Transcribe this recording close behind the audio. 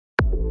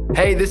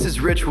Hey, this is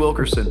Rich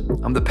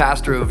Wilkerson. I'm the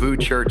pastor of VU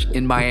Church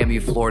in Miami,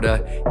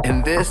 Florida,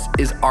 and this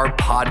is our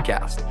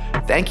podcast.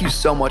 Thank you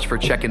so much for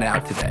checking it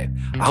out today.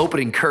 I hope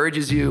it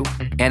encourages you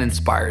and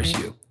inspires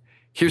you.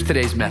 Here's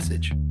today's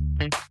message.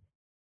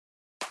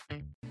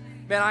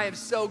 Man, I am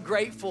so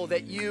grateful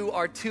that you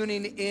are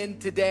tuning in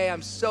today.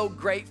 I'm so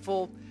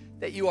grateful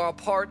that you are a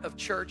part of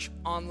church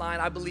online.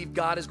 I believe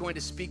God is going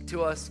to speak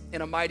to us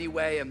in a mighty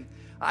way. And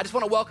I just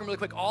want to welcome really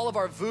quick all of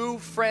our VU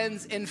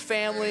friends and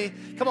family.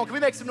 Come on, can we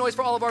make some noise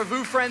for all of our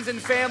VU friends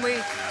and family?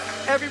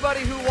 Everybody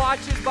who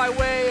watches by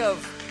way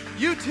of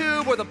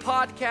YouTube or the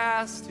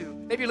podcast, who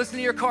maybe you're listening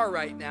to your car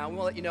right now, we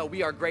want to let you know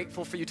we are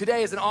grateful for you.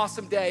 Today is an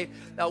awesome day.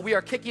 We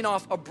are kicking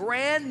off a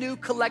brand new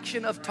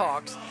collection of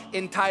talks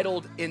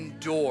entitled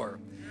Endure.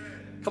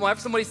 Come on, have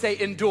somebody say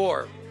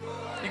Endure.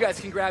 You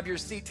guys can grab your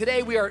seat.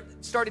 Today we are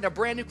starting a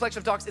brand new collection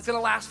of talks. It's going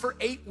to last for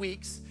 8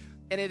 weeks.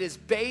 And it is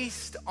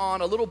based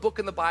on a little book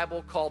in the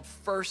Bible called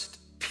 1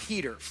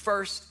 Peter.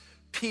 1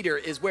 Peter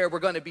is where we're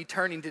going to be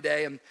turning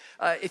today. And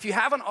if you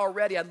haven't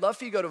already, I'd love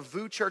for you to go to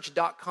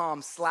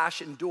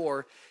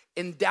vuchurch.com/endure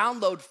and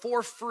download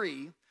for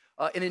free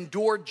an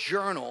Endure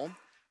journal.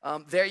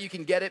 There you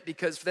can get it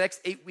because for the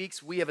next 8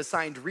 weeks, we have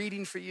assigned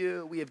reading for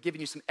you. We have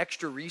given you some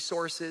extra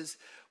resources.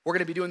 We're going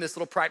to be doing this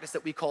little practice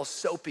that we call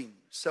soaping.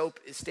 SOAP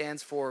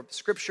stands for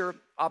scripture,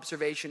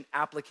 observation,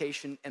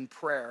 application, and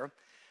prayer.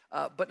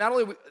 But not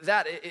only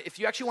that, if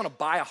you actually want to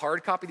buy a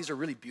hard copy, these are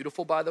really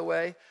beautiful, by the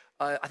way.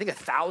 I think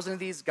 1,000 of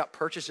these got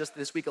purchased just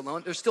this week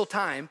alone. There's still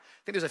time. I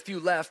think there's a few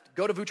left.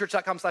 Go to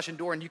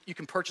vuchurch.com/endure and you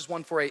can purchase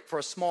one for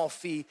a small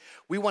fee.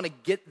 We want to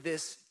get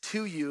this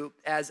to you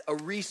as a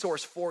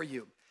resource for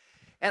you.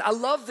 And I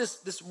love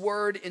this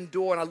word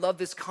endure, and I love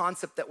this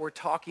concept that we're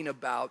talking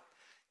about.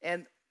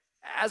 And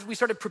as we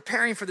started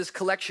preparing for this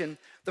collection,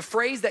 the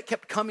phrase that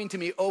kept coming to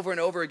me over and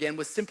over again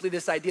was simply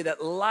this idea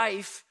that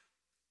life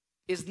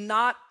is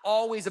not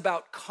always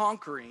about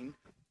conquering.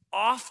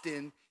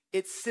 Often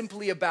it's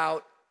simply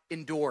about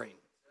enduring.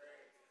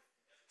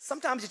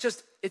 Sometimes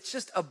it's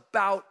just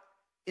about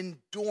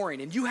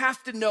enduring, and you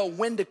have to know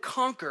when to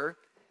conquer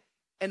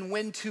and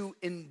when to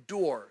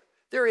endure.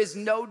 There is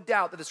no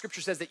doubt that the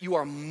scripture says that you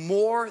are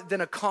more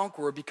than a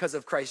conqueror because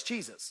of Christ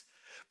Jesus.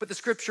 But the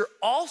scripture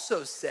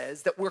also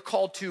says that we're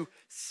called to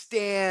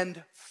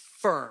stand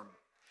firm,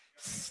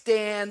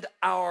 stand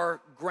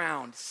our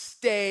ground,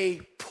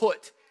 stay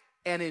put,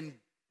 and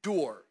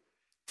endure,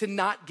 to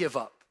not give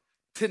up,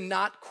 to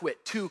not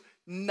quit, to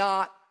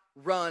not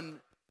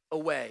run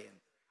away.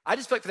 I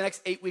just feel like for the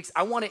next 8 weeks,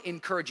 I want to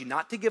encourage you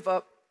not to give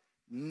up,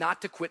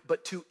 not to quit,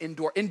 but to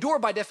endure. Endure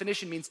by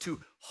definition means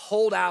to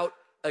hold out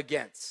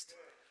against.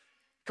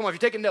 Come on,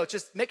 if you're taking notes,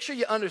 just make sure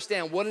you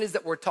understand what it is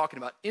that we're talking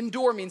about.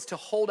 Endure means to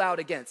hold out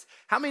against.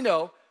 How many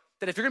know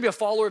that if you're gonna be a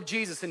follower of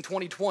Jesus in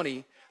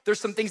 2020, there's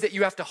some things that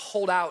you have to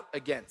hold out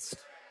against?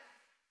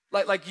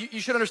 Like you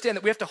should understand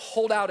that we have to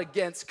hold out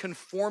against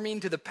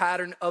conforming to the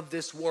pattern of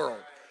this world.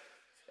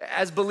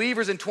 As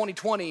believers in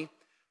 2020,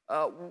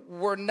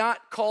 we're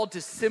not called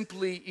to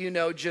simply,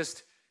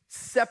 just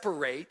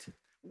separate.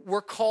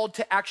 We're called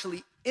to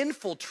actually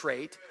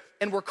infiltrate,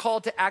 and we're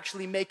called to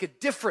actually make a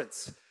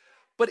difference.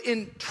 But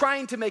in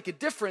trying to make a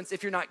difference,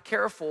 if you're not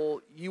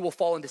careful, you will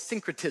fall into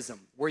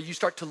syncretism, where you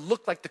start to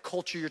look like the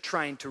culture you're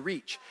trying to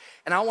reach.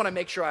 And I want to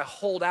make sure I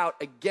hold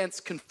out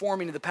against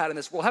conforming to the pattern of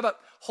this world. How about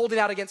holding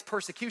out against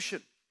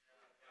persecution?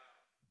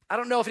 I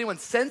don't know if anyone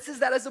senses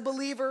that as a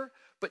believer,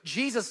 but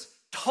Jesus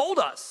told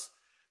us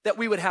that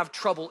we would have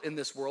trouble in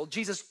this world.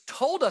 Jesus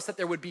told us that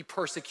there would be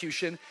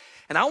persecution.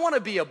 And I want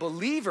to be a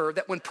believer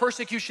that when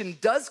persecution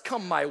does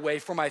come my way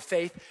for my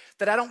faith,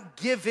 that I don't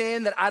give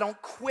in, that I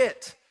don't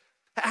quit.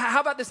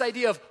 How about this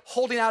idea of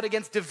holding out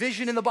against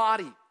division in the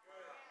body?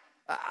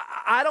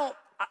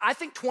 I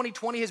think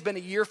 2020 has been a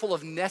year full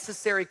of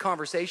necessary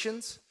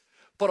conversations,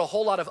 but a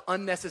whole lot of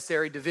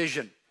unnecessary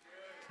division.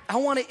 I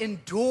want to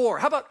endure.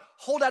 How about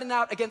holding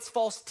out against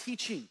false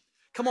teaching?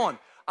 Come on.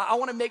 I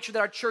want to make sure that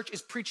our church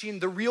is preaching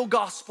the real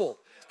gospel,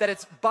 that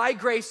it's by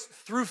grace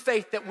through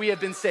faith that we have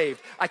been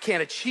saved. I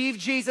can't achieve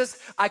Jesus.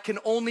 I can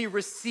only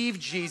receive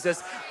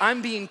Jesus.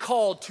 I'm being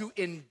called to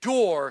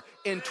endure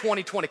in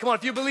 2020. Come on,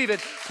 if you believe it,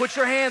 put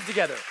your hands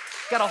together.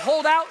 Got to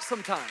hold out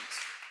sometimes.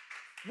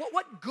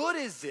 What good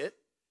is it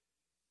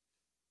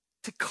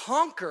to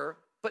conquer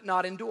but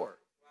not endure?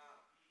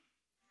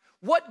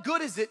 What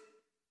good is it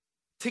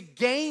to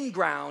gain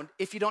ground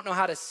if you don't know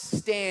how to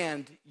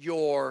stand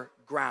your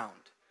ground?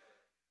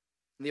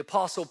 And the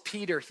Apostle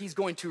Peter, he's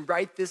going to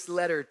write this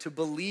letter to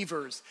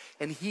believers,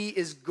 and he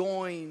is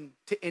going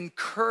to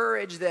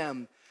encourage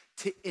them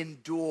to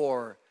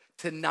endure,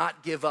 to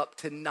not give up,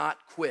 to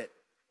not quit.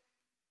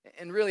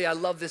 And really, I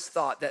love this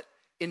thought that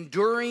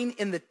enduring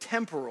in the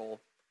temporal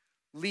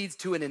leads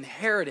to an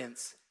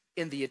inheritance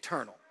in the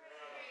eternal.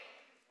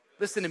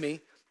 Listen to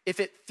me. If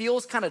it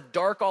feels kind of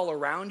dark all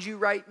around you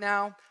right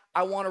now,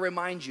 I want to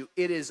remind you,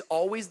 it is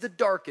always the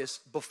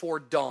darkest before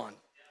dawn.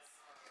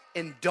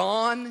 And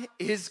dawn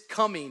is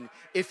coming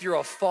if you're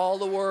a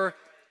follower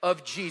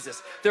of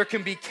Jesus. There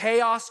can be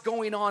chaos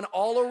going on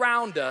all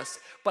around us,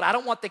 but I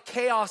don't want the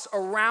chaos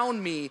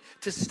around me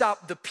to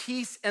stop the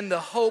peace and the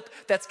hope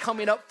that's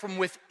coming up from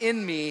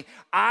within me.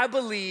 I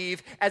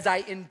believe as I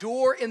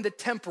endure in the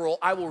temporal,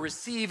 I will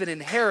receive an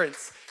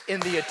inheritance in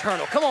the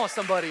eternal. Come on,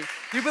 somebody.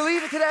 You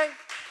believe it today?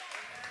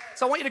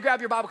 So I want you to grab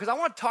your Bible because I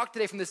want to talk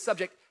today from this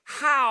subject,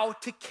 how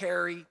to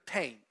carry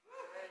pain.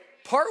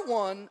 Part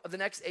 1 of the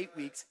next 8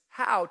 weeks,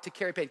 how to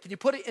carry pain. Can you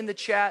put it in the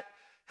chat?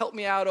 Help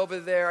me out over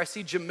there. I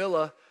see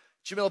Jamila.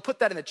 Jamila, put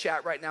that in the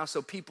chat right now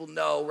so people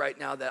know right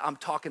now that I'm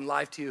talking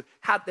live to you.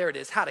 There it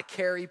is, how to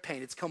carry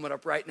pain. It's coming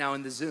up right now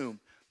in the Zoom.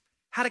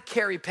 How to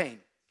carry pain.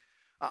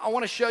 I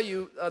want to show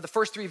you the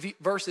first 3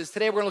 verses.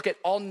 Today we're going to look at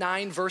all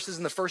 9 verses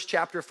in the first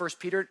chapter of 1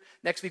 Peter.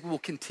 Next week we will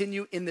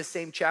continue in the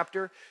same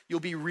chapter. You'll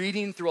be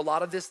reading through a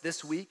lot of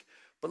this week.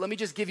 But let me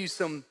just give you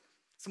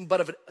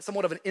somewhat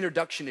of an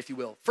introduction, if you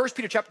will. 1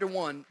 Peter chapter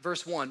 1,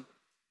 verse 1.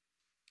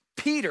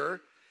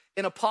 Peter,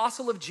 an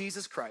apostle of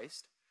Jesus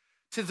Christ,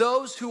 to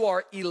those who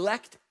are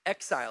elect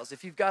exiles.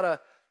 If you've got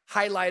a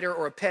highlighter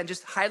or a pen,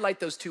 just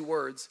highlight those 2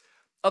 words.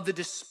 Of the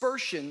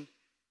dispersion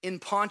in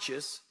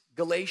Pontus,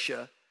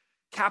 Galatia,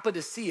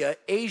 Cappadocia,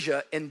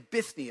 Asia, and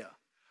Bithynia,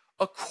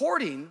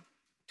 according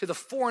to the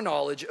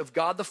foreknowledge of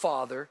God the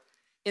Father,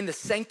 in the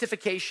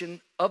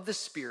sanctification of the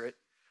Spirit,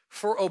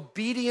 for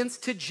obedience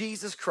to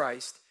Jesus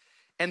Christ,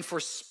 and for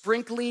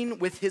sprinkling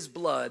with his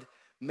blood,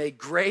 may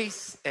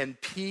grace and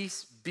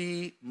peace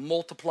be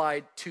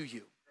multiplied to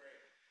you.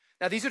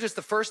 Now, these are just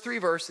the first 3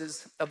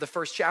 verses of the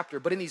first chapter,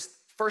 but in these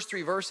first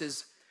 3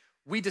 verses,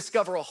 we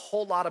discover a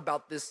whole lot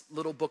about this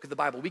little book of the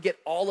Bible. We get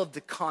all of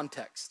the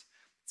context.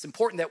 It's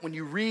important that when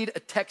you read a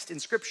text in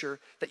Scripture,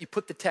 that you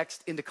put the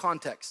text into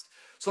context.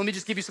 So let me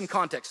just give you some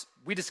context.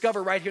 We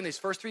discover right here in these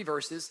first 3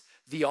 verses,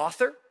 the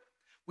author,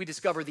 we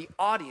discover the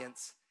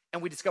audience,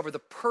 and we discover the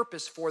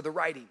purpose for the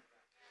writing.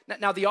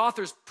 Now the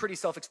author's pretty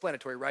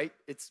self-explanatory, right?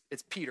 It's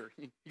Peter.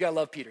 You gotta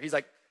love Peter. He's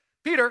like,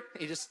 Peter,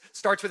 he just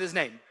starts with his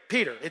name,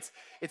 Peter.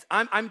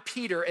 I'm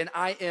Peter and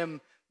I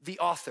am the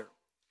author.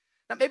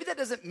 Now maybe that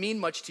doesn't mean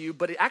much to you,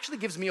 but it actually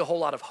gives me a whole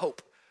lot of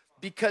hope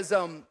because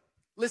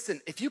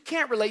listen, if you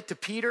can't relate to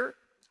Peter,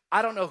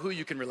 I don't know who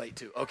you can relate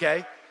to,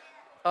 okay?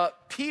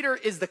 Peter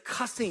is the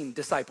cussing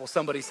disciple,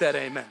 somebody said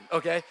amen,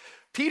 okay?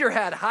 Peter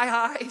had high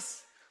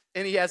highs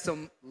and he had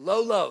some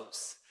low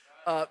lows.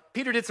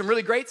 Peter did some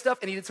really great stuff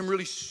and he did some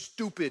really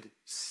stupid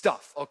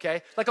stuff,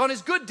 okay? Like on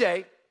his good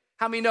day,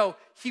 how many know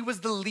he was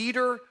the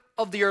leader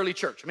of the early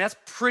church? I mean, that's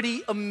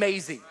pretty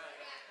amazing.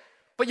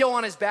 But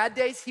on his bad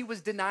days, he was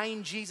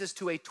denying Jesus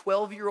to a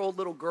 12-year-old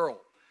little girl.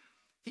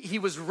 He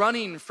was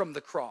running from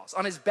the cross.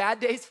 On his bad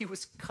days, he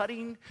was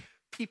cutting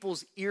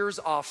people's ears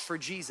off for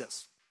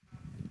Jesus.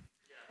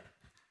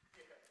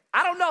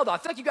 I don't know though, I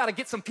feel like you gotta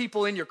get some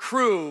people in your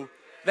crew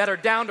that are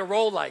down to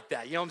roll like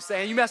that. You know what I'm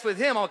saying? You mess with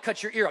him, I'll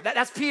cut your ear off.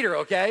 That's Peter,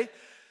 okay?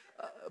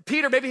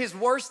 Peter, maybe his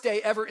worst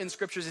day ever in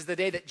scriptures is the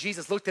day that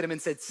Jesus looked at him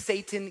and said,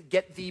 Satan,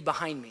 get thee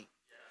behind me.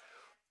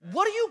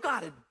 What do you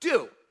gotta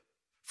do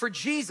for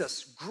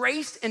Jesus,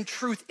 grace and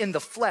truth in the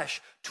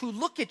flesh, to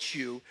look at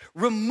you,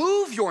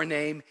 remove your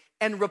name,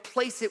 and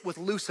replace it with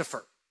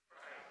Lucifer?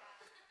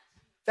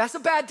 That's a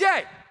bad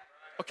day,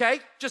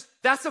 okay?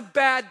 That's a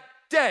bad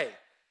day.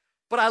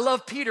 But I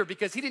love Peter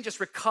because he didn't just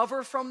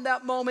recover from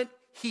that moment,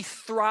 he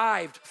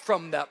thrived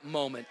from that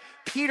moment.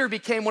 Peter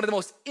became one of the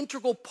most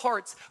integral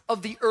parts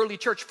of the early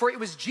church, for it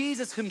was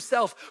Jesus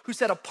himself who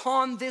said,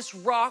 upon this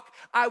rock,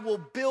 I will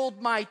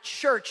build my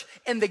church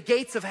and the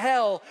gates of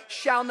hell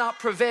shall not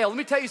prevail. Let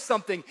me tell you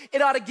something.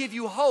 It ought to give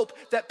you hope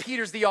that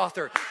Peter's the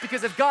author,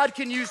 because if God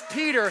can use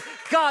Peter,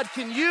 God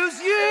can use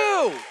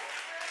you.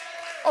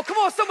 Oh, come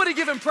on, somebody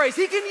give him praise.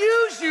 He can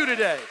use you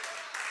today.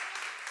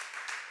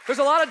 There's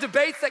a lot of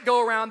debates that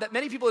go around that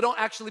many people don't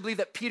actually believe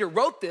that Peter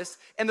wrote this,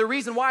 and the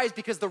reason why is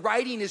because the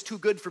writing is too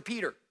good for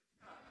Peter.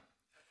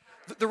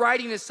 The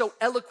writing is so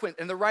eloquent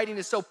and the writing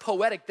is so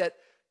poetic that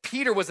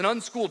Peter was an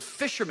unschooled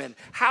fisherman.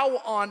 How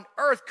on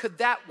earth could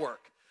that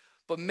work?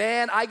 But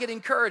man, I get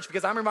encouraged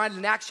because I'm reminded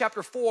in Acts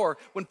chapter 4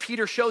 when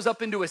Peter shows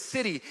up into a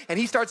city and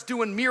he starts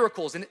doing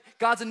miracles and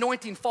God's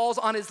anointing falls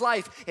on his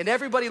life and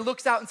everybody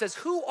looks out and says,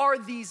 who are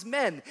these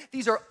men?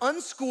 These are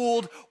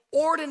unschooled,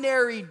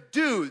 ordinary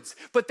dudes,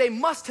 but they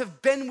must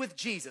have been with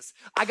Jesus.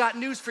 I got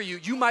news for you.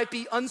 You might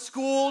be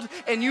unschooled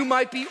and you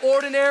might be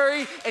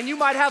ordinary and you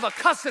might have a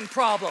cussing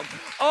problem.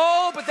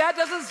 Oh, but that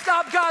doesn't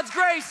stop God's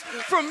grace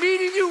from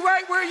meeting you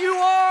right where you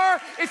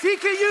are. If he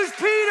can use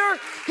Peter,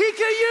 he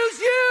can use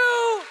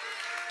you.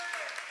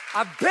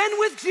 I've been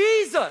with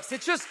Jesus.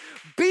 It's just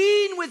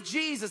being with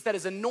Jesus that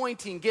his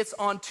anointing gets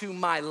onto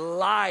my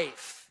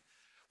life.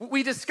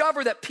 We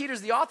discover that Peter's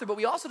the author, but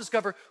we also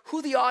discover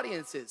who the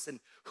audience is and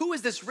who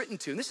is this written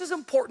to. And this is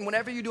important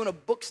whenever you're doing a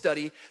book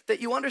study,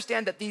 that you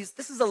understand that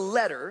this is a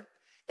letter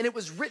and it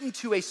was written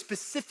to a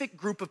specific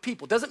group of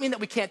people. Doesn't mean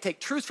that we can't take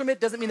truth from it,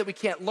 doesn't mean that we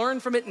can't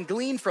learn from it and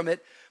glean from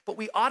it, but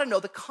we ought to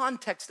know the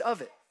context of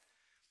it.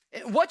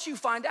 And what you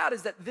find out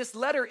is that this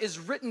letter is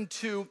written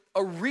to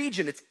a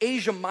region. It's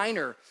Asia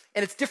Minor,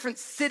 and it's different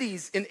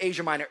cities in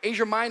Asia Minor.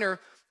 Asia Minor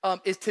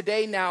is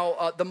today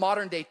now the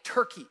modern day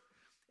Turkey.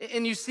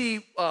 And you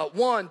see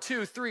 1,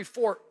 2, 3,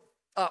 4,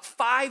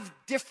 5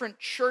 different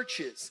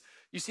churches.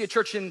 You see a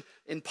church in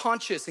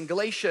Pontus, in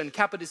Galatia, in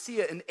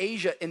Cappadocia, in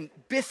Asia, in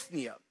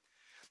Bithynia.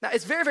 Now,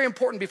 it's very, very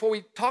important before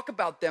we talk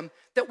about them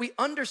that we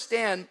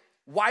understand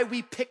why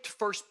we picked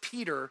 1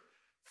 Peter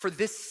for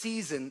this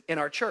season in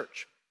our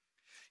church.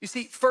 You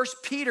see, 1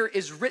 Peter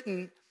is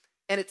written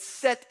and it's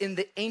set in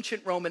the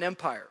ancient Roman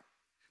Empire.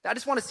 Now, I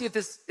just want to see if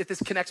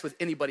this connects with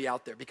anybody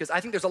out there, because I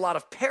think there's a lot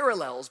of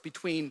parallels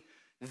between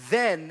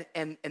then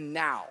and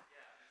now.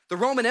 The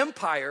Roman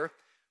Empire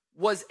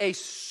was a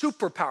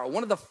superpower,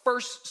 one of the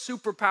first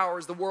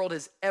superpowers the world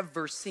has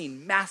ever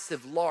seen.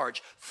 Massive,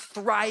 large,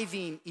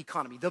 thriving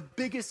economy, the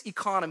biggest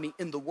economy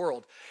in the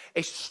world,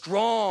 a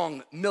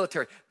strong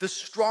military, the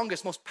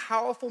strongest, most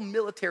powerful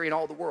military in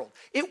all the world.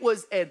 It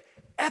was an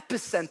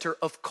epicenter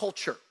of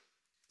culture.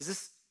 Does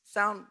this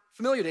sound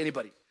familiar to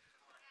anybody?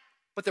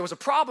 But there was a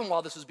problem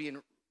while this was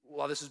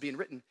being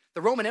written.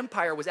 The Roman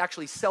Empire was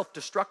actually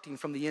self-destructing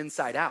from the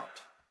inside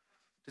out.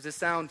 Does this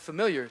sound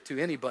familiar to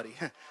anybody?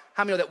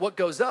 How many know that what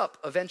goes up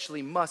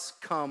eventually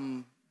must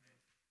come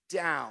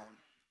down?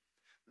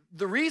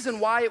 The reason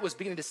why it was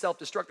beginning to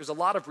self-destruct, there's a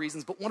lot of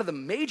reasons, but one of the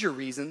major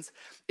reasons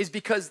is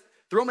because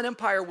the Roman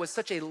Empire was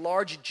such a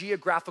large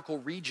geographical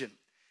region.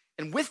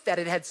 And with that,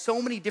 it had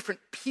so many different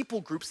people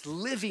groups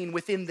living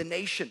within the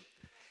nation.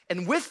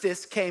 And with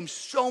this came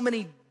so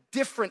many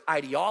different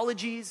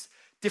ideologies,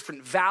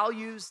 different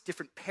values,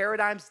 different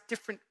paradigms,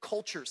 different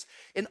cultures.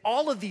 And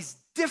all of these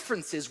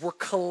differences were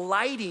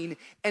colliding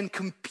and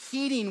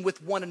competing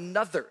with one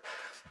another.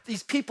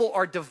 These people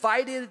are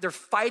divided, they're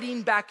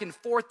fighting back and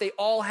forth, they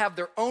all have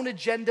their own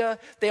agenda,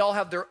 they all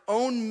have their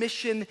own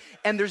mission,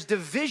 and there's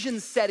division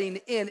setting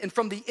in. And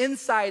from the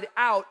inside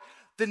out,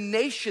 the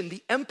nation,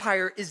 the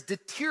empire is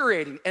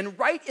deteriorating. And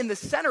right in the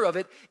center of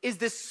it is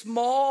this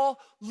small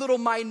little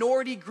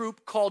minority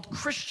group called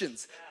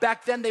Christians.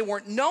 Back then they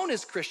weren't known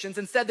as Christians.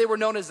 Instead they were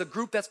known as a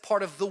group that's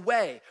part of the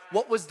way.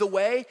 What was the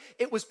way?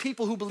 It was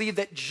people who believed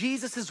that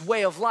Jesus'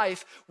 way of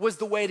life was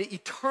the way to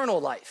eternal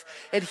life.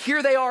 And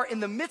here they are in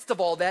the midst of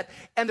all that,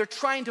 and they're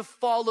trying to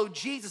follow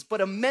Jesus,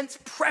 but immense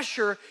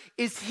pressure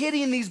is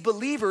hitting these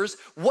believers.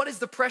 What is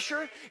the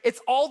pressure?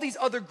 It's all these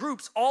other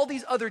groups, all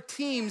these other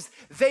teams.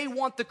 They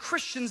want the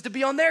Christians to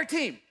be on their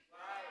team.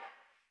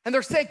 And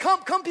they're saying,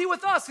 come be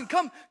with us and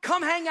come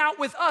hang out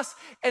with us.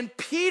 And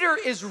Peter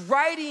is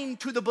writing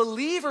to the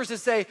believers to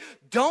say,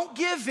 don't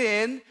give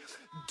in,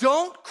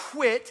 don't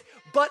quit,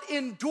 but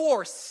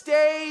endure.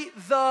 Stay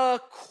the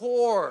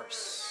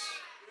course.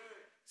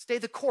 Stay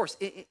the course.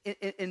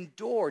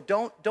 Endure.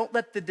 Don't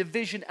let the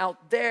division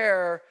out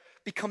there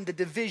become the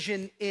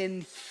division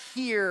in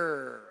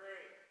here.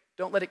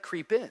 Don't let it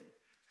creep in.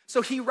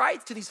 So he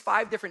writes to these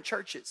 5 different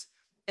churches.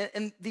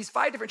 And these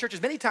 5 different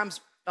churches, many times,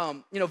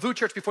 VOO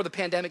Church before the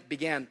pandemic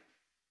began,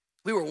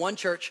 we were 1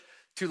 church,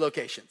 2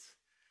 locations.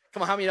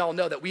 Come on, how many of y'all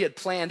know that we had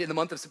planned in the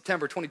month of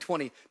September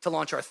 2020 to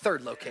launch our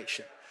 3rd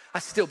location? I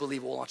still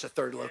believe we'll launch a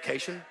 3rd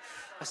location.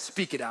 I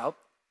speak it out.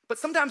 But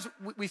sometimes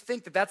we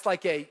think that that's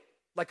like a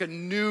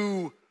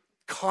new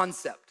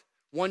concept,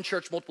 1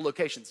 church, multiple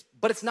locations.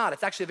 But it's not.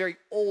 It's actually a very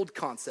old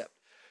concept.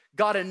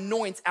 God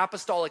anoints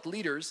apostolic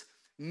leaders,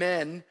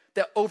 men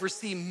that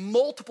oversee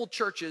multiple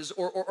churches,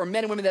 or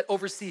men and women that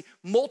oversee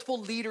multiple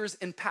leaders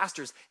and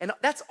pastors. And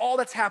that's all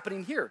that's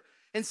happening here.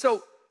 And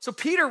so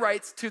Peter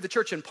writes to the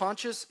church in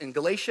Pontus, in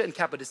Galatia, in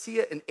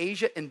Cappadocia, in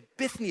Asia, in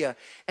Bithynia,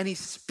 and he's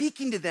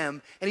speaking to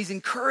them and he's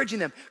encouraging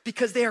them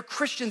because they are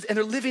Christians and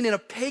they're living in a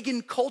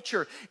pagan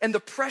culture and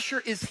the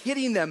pressure is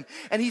hitting them.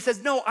 And he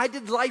says, no, I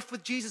did life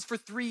with Jesus for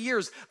 3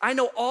 years. I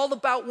know all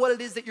about what it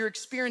is that you're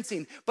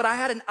experiencing, but I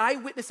had an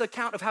eyewitness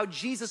account of how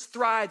Jesus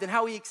thrived and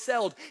how he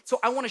excelled. So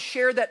I want to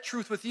share that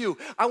truth with you.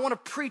 I want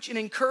to preach and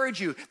encourage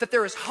you that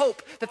there is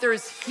hope, that there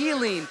is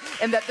healing,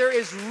 and that there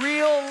is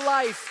real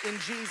life in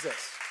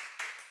Jesus.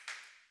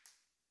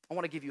 I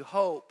want to give you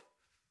hope.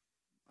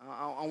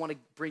 I want to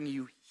bring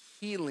you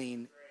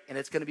healing, and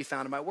it's going to be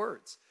found in my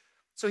words.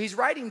 So he's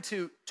writing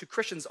to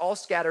Christians all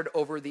scattered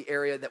over the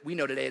area that we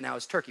know today now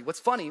as Turkey. What's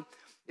funny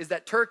is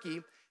that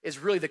Turkey is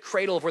really the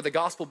cradle of where the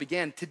gospel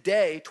began.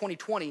 Today,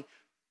 2020,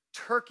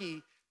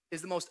 Turkey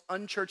is the most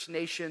unchurched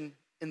nation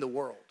in the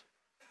world.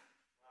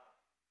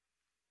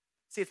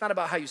 See, it's not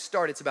about how you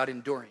start, it's about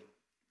enduring.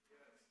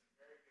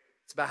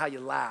 It's about how you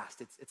last.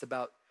 It's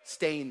about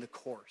staying the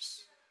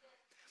course.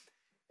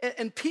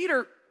 And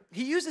Peter,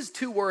 he uses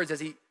 2 words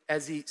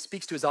as he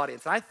speaks to his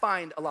audience. And I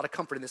find a lot of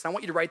comfort in this. And I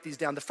want you to write these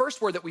down. The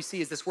first word that we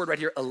see is this word right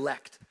here,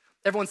 elect.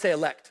 Everyone say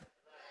elect.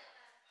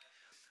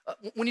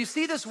 When you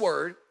see this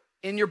word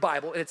in your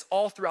Bible, and it's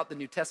all throughout the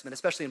New Testament,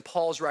 especially in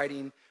Paul's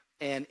writing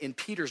and in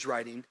Peter's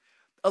writing,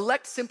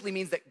 elect simply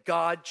means that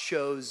God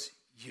chose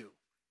you.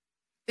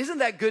 Isn't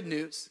that good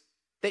news?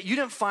 That you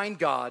didn't find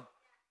God,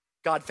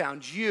 God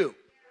found you.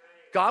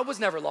 God was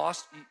never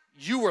lost,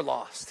 you were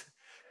lost.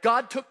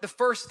 God took the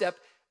first step.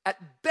 At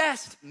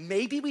best,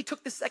 maybe we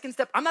took the second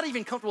step. I'm not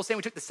even comfortable saying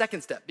we took the second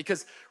step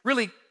because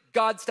really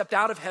God stepped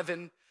out of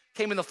heaven,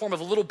 came in the form of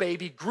a little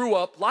baby, grew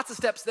up, lots of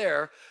steps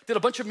there, did a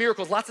bunch of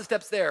miracles, lots of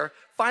steps there,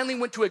 finally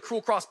went to a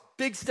cruel cross,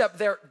 big step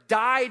there,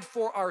 died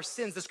for our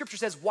sins. The scripture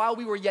says, while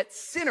we were yet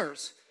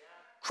sinners,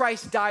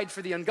 Christ died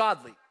for the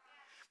ungodly.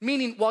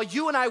 Meaning, while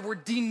you and I were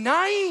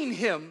denying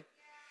him,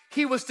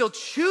 he was still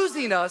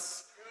choosing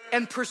us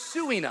and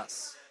pursuing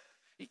us.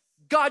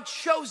 God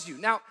chose you.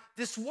 Now,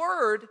 this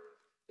word,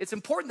 it's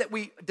important that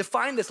we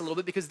define this a little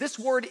bit because this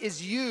word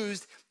is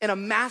used in a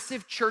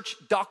massive church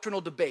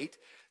doctrinal debate.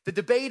 The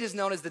debate is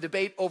known as the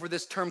debate over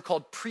this term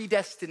called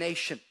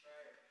predestination.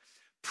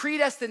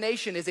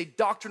 Predestination is a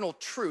doctrinal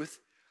truth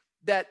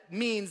that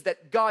means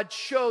that God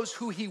chose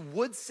who he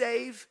would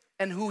save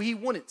and who he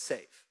wouldn't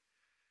save.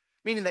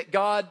 Meaning that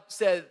God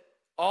said,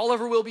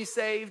 Oliver will be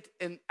saved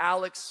and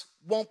Alex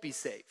won't be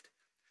saved.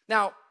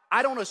 Now,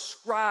 I don't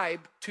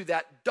ascribe to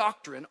that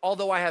doctrine,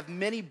 although I have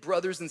many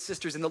brothers and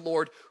sisters in the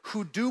Lord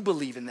who do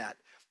believe in that.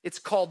 It's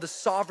called the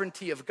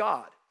sovereignty of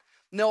God.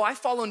 No, I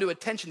fall into a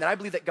tension that I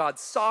believe that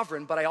God's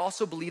sovereign, but I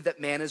also believe that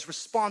man is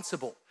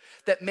responsible,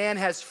 that man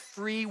has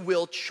free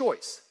will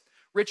choice.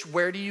 Rich,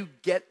 where do you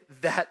get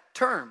that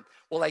term?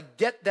 Well, I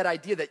get that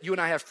idea that you and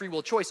I have free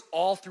will choice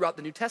all throughout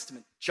the New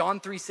Testament. John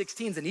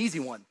 3:16 is an easy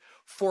one.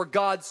 For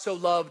God so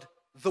loved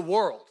the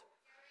world.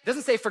 It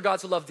doesn't say for God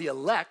so loved the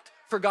elect.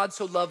 For God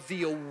so loved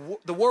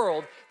the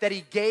world that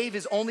he gave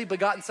his only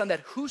begotten son,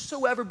 that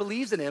whosoever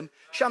believes in him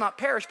shall not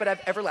perish but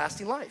have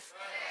everlasting life.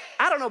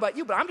 I don't know about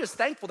you, but I'm just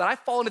thankful that I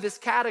fall into this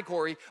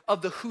category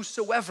of the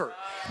whosoever,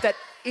 that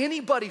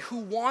anybody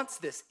who wants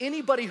this,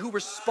 anybody who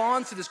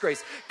responds to this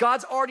grace,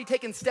 God's already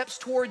taken steps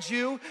towards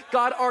you,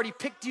 God already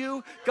picked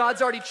you,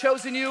 God's already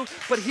chosen you,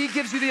 but he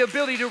gives you the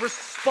ability to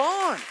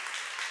respond.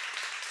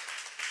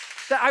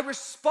 That I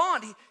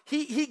respond,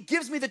 he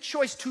gives me the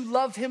choice to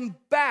love him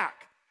back.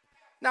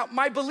 Now,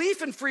 my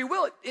belief in free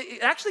will,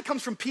 it actually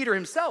comes from Peter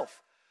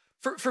himself.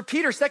 For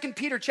Peter, 2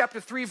 Peter chapter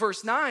 3,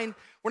 verse 9,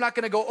 we're not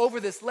gonna go over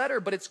this letter,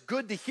 but it's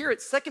good to hear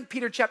it. 2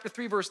 Peter chapter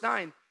 3, verse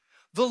 9,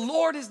 the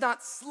Lord is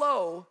not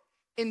slow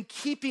in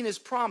keeping his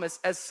promise,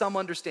 as some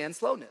understand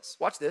slowness.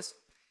 Watch this.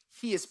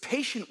 He is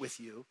patient with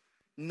you,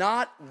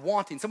 not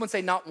wanting. Someone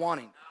say not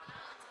wanting.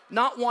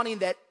 Not wanting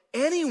that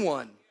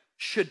anyone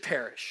should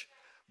perish,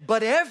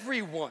 but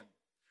everyone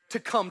to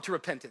come to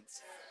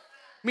repentance.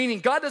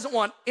 Meaning God doesn't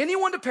want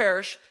anyone to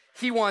perish,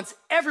 he wants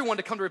everyone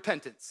to come to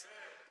repentance.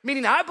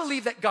 Meaning I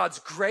believe that God's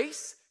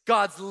grace,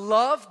 God's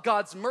love,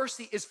 God's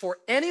mercy is for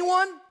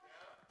anyone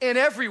and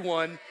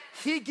everyone.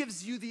 He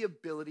gives you the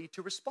ability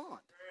to respond.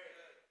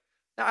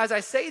 Now, as I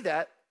say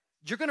that,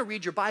 you're gonna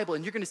read your Bible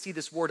and you're gonna see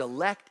this word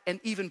elect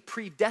and even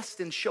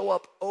predestined show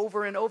up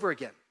over and over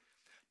again.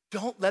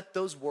 Don't let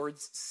those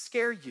words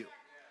scare you.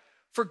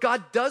 For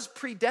God does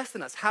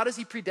predestine us. How does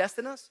he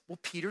predestine us? Well,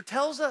 Peter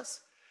tells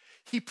us.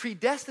 He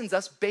predestines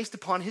us based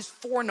upon his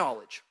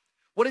foreknowledge.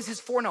 What is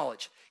his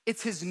foreknowledge?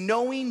 It's his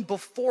knowing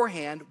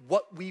beforehand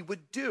what we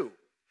would do.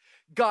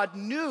 God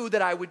knew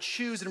that I would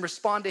choose and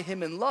respond to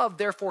him in love,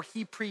 therefore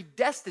he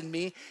predestined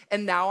me,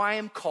 and now I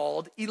am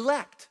called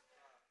elect.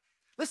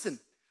 Listen,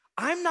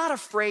 I'm not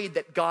afraid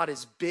that God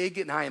is big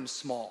and I am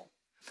small.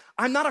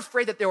 I'm not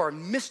afraid that there are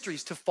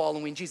mysteries to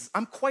following Jesus.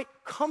 I'm quite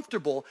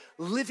comfortable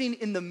living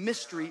in the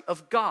mystery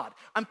of God.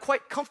 I'm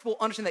quite comfortable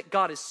understanding that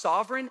God is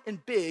sovereign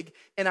and big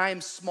and I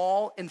am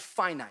small and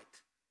finite.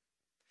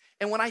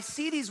 And when I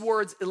see these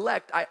words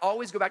elect, I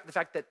always go back to the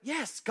fact that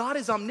yes, God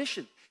is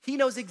omniscient. He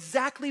knows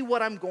exactly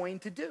what I'm going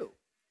to do.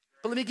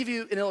 But let me give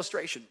you an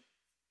illustration.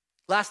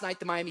 Last night,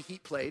 the Miami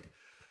Heat played.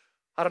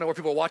 I don't know where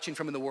people are watching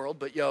from in the world,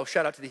 but yo,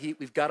 shout out to the Heat.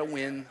 We've got to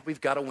win. We've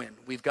got to win.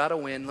 We've got to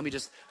win.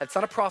 That's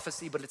not a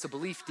prophecy, but it's a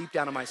belief deep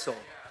down in my soul.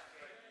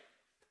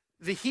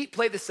 The Heat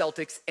played the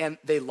Celtics and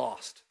they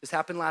lost. This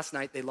happened last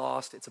night. They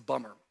lost. It's a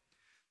bummer.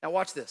 Now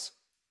watch this.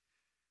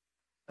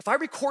 If I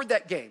record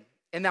that game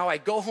and now I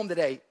go home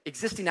today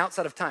existing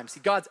outside of time. See,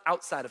 God's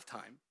outside of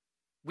time.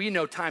 We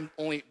know time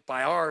only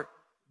by our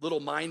little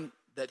mind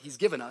that he's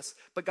given us,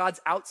 but God's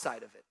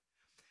outside of it.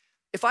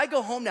 If I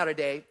go home now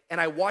today and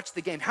I watch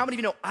the game, how many of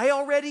you know, I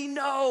already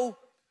know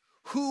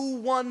who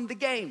won the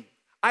game.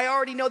 I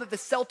already know that the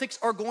Celtics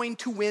are going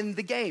to win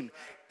the game.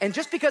 And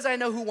just because I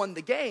know who won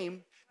the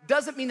game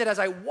doesn't mean that as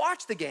I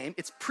watch the game,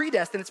 it's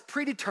predestined, it's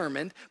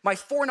predetermined. My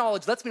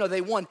foreknowledge lets me know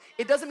they won.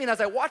 It doesn't mean as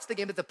I watch the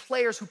game that the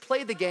players who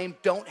play the game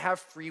don't have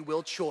free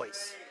will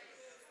choice.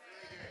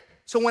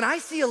 So when I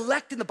see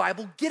elect in the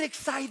Bible, get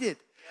excited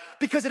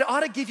because it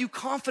ought to give you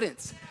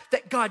confidence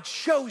that God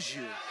chose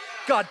you.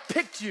 God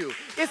picked you.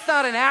 It's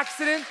not an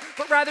accident,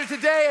 but rather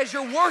today as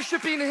you're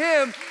worshiping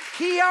him,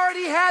 he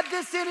already had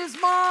this in his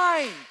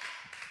mind.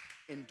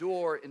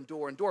 Endure,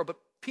 endure, endure. But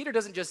Peter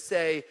doesn't just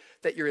say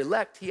that you're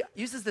elect. He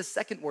uses this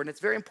second word, and it's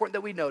very important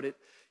that we note it.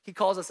 He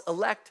calls us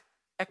elect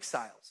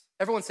exiles.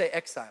 Everyone say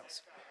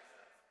exiles.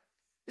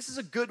 This is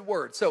a good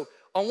word. So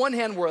on one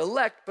hand, we're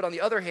elect, but on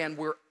the other hand,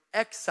 we're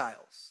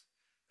exiles.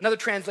 Another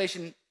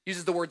translation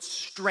uses the word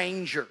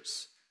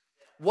strangers.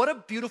 What a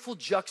beautiful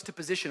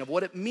juxtaposition of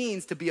what it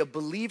means to be a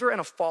believer and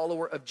a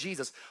follower of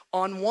Jesus.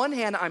 On one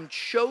hand, I'm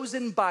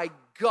chosen by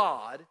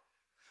God,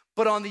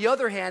 but on the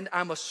other hand,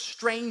 I'm a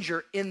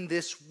stranger in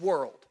this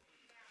world.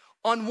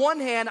 On one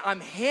hand, I'm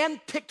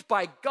handpicked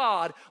by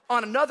God.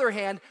 On another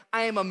hand,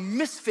 I am a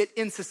misfit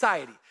in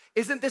society.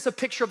 Isn't this a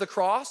picture of the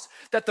cross?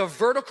 That the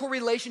vertical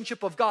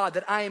relationship of God,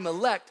 that I am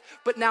elect,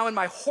 but now in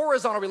my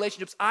horizontal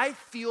relationships, I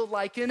feel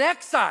like an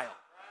exile.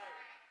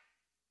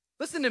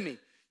 Listen to me.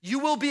 You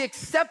will be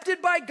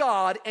accepted by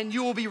God and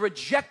you will be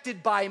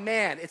rejected by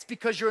man. It's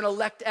because you're an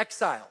elect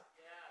exile.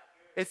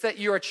 It's that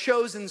you're a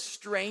chosen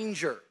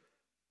stranger.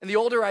 And the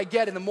older I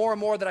get and the more and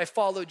more that I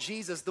follow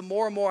Jesus, the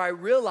more and more I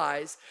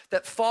realize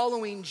that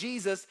following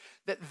Jesus,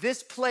 that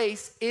this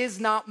place is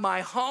not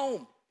my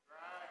home.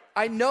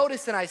 I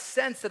notice and I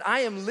sense that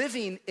I am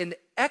living in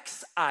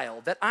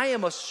exile, that I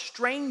am a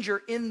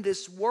stranger in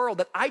this world,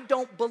 that I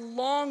don't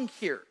belong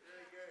here.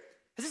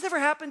 Has this ever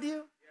happened to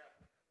you?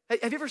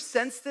 Have you ever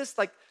sensed this?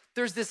 Like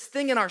there's this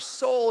thing in our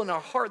soul and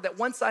our heart that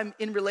once I'm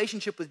in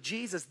relationship with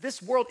Jesus,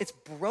 this world, it's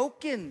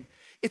broken.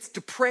 It's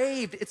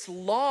depraved, it's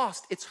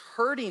lost, it's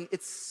hurting,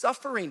 it's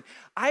suffering.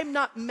 I'm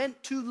not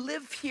meant to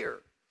live here.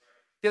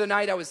 The other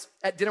night I was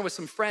at dinner with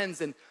some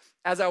friends, and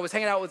as I was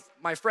hanging out with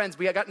my friends,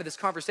 we had gotten into this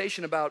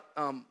conversation about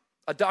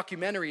a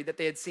documentary that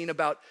they had seen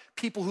about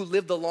people who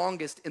lived the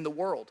longest in the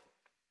world.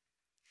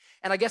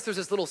 And I guess there's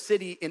this little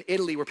city in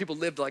Italy where people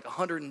lived like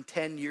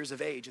 110 years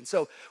of age. And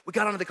so we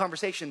got onto the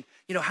conversation,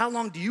 how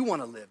long do you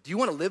want to live? Do you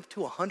want to live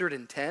to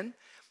 110? And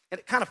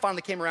it kind of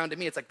finally came around to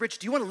me. It's like, Rich,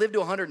 do you want to live to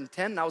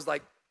 110? And I was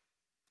like,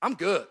 I'm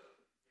good.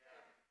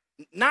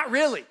 Not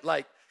really.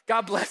 Like,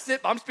 God bless it.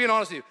 I'm just being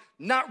honest with you.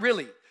 Not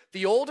really.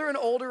 The older and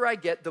older I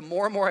get, the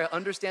more and more I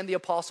understand the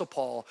Apostle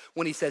Paul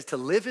when he says to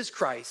live is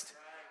Christ,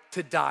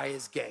 to die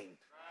is gain.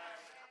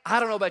 I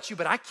don't know about you,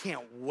 but I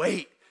can't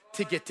wait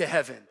to get to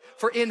heaven.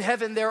 For in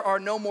heaven, there are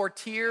no more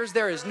tears.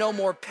 There is no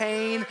more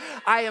pain.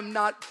 I am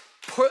not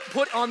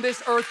put on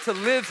this earth to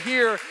live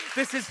here.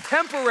 This is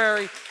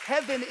temporary.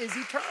 Heaven is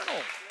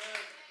eternal.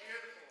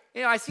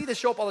 I see this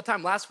show up all the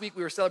time. Last week,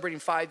 we were celebrating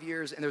 5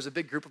 years, and there was a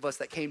big group of us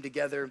that came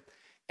together,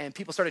 and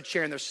people started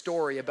sharing their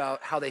story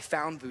about how they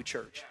found VOO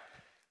Church.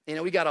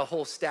 We got a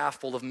whole staff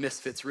full of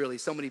misfits, really.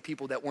 So many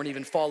people that weren't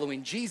even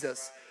following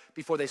Jesus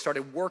before they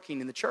started working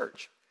in the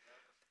church.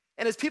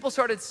 And as people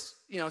started,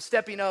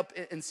 stepping up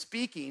and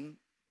speaking,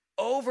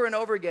 over and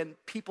over again,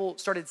 people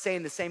started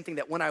saying the same thing,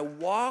 that when I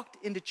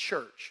walked into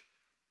church,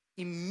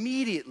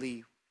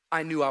 immediately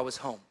I knew I was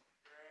home.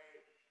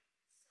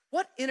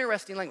 What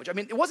interesting language. I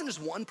mean, it wasn't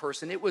just one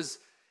person. It was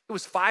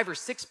 5 or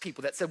 6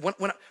 people that said,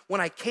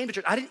 when I came to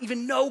church, I didn't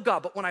even know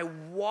God, but when I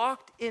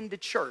walked into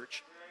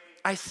church,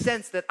 I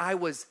sensed that I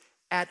was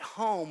at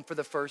home for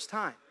the first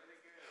time.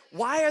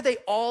 Why are they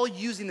all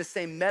using the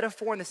same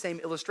metaphor and the same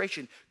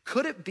illustration?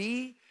 Could it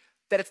be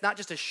that it's not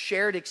just a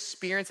shared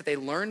experience that they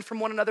learned from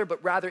one another,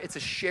 but rather it's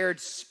a shared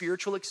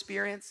spiritual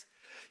experience?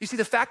 You see,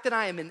 the fact that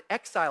I am in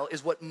exile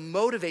is what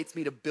motivates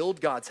me to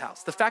build God's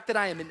house. The fact that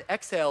I am in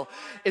exile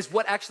is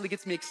what actually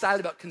gets me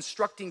excited about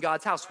constructing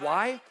God's house.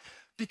 Why?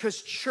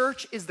 Because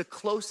church is the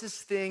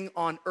closest thing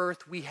on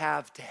earth we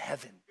have to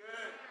heaven.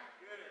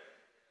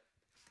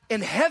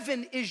 And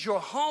heaven is your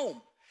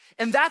home.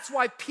 And that's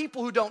why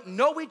people who don't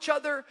know each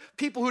other,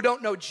 people who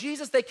don't know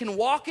Jesus, they can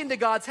walk into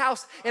God's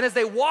house. And as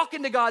they walk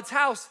into God's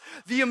house,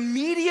 the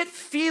immediate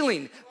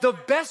feeling, the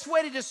best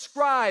way to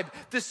describe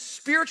the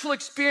spiritual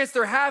experience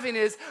they're having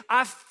is,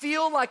 I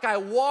feel like I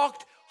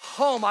walked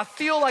home. I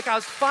feel like I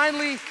was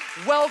finally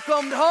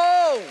welcomed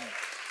home.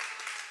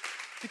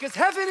 Because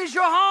heaven is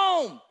your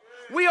home.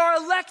 We are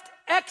elect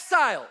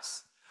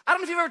exiles. I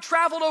don't know if you've ever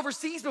traveled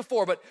overseas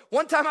before, but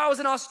one time I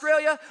was in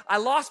Australia, I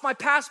lost my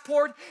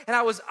passport, and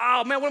I was,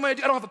 oh man, what am I gonna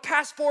do? I don't have a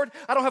passport,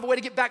 I don't have a way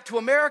to get back to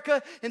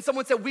America, and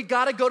someone said, we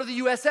gotta go to the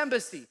US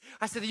Embassy.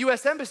 I said, the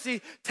US Embassy,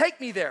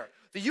 take me there.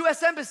 The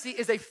US Embassy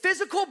is a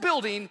physical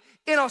building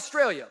in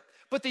Australia,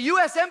 but the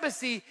US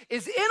Embassy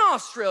is in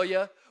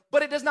Australia,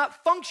 but it does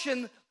not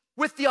function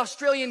with the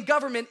Australian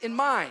government in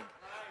mind.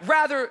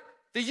 Rather,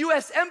 the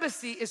US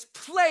Embassy is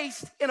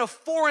placed in a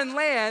foreign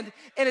land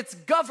and it's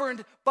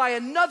governed by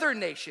another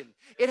nation.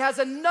 It has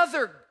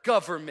another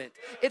government.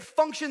 It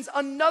functions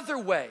another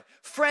way.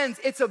 Friends,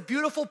 it's a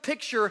beautiful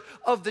picture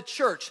of the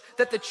church,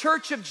 that the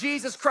church of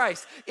Jesus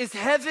Christ is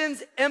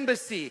heaven's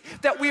embassy,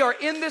 that we are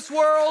in this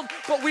world,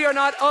 but we are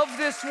not of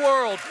this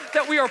world,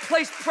 that we are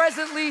placed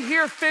presently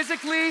here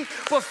physically,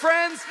 but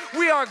friends,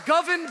 we are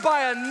governed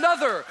by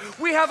another.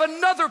 We have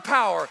another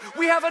power.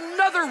 We have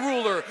another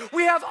ruler.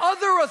 We have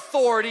other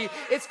authority.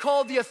 It's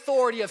called the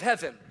authority of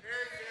heaven.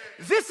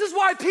 This is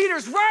why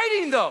Peter's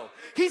writing, though.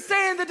 He's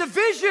saying the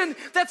division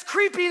that's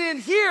creeping in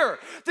here,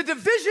 the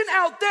division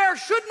out there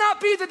should not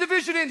be the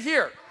division in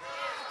here.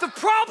 The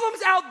problems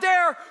out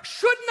there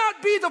should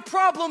not be the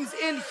problems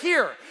in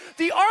here.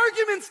 The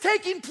arguments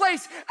taking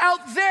place out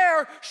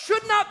there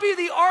should not be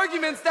the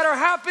arguments that are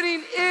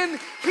happening in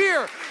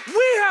here.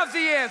 We have the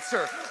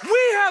answer. We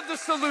have the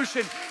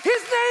solution.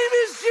 His name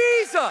is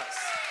Jesus.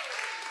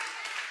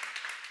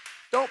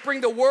 Don't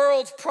bring the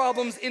world's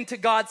problems into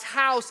God's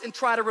house and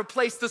try to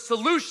replace the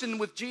solution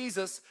with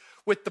Jesus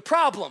with the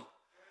problem.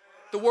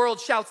 The world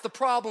shouts the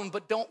problem,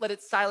 but don't let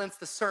it silence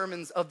the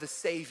sermons of the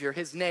Savior.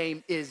 His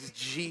name is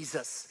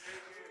Jesus.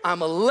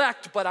 I'm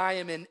elect, but I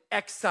am in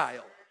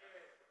exile.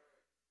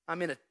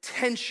 I'm in a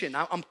tension.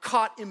 I'm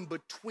caught in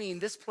between.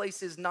 This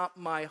place is not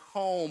my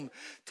home.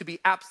 To be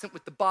absent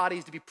with the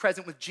bodies, to be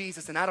present with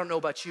Jesus. And I don't know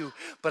about you,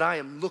 but I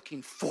am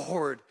looking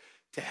forward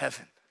to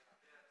heaven.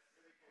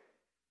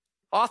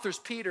 Author's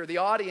Peter. The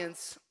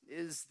audience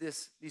is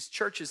these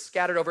churches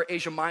scattered over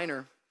Asia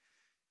Minor.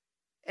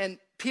 And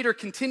Peter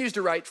continues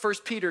to write, 1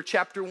 Peter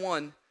chapter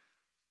 1.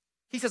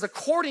 He says,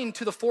 according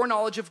to the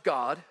foreknowledge of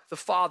God, the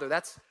Father,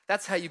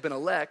 that's how you've been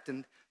elect,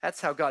 and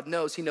that's how God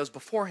knows. He knows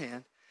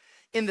beforehand.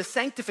 In the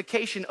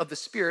sanctification of the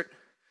Spirit,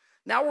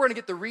 now we're going to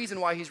get the reason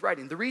why he's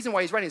writing. The reason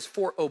why he's writing is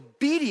for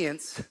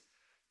obedience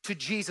to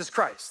Jesus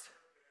Christ.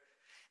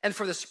 And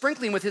for the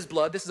sprinkling with his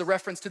blood, this is a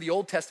reference to the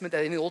Old Testament,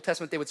 that in the Old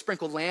Testament they would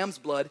sprinkle lamb's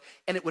blood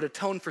and it would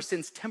atone for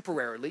sins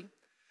temporarily.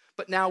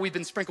 But now we've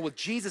been sprinkled with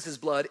Jesus'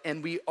 blood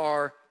and we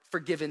are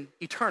forgiven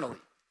eternally.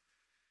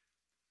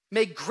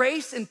 May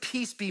grace and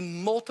peace be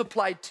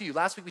multiplied to you.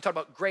 Last week we talked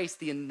about grace,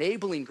 the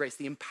enabling grace,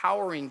 the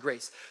empowering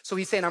grace. So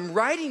he's saying, I'm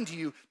writing to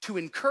you to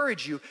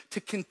encourage you to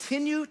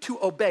continue to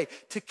obey,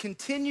 to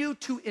continue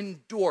to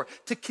endure,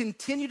 to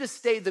continue to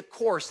stay the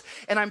course.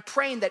 And I'm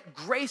praying that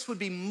grace would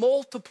be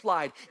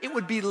multiplied. It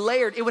would be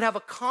layered. It would have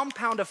a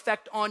compound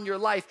effect on your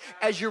life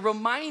as you're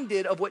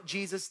reminded of what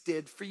Jesus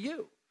did for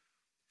you.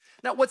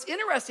 Now, what's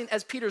interesting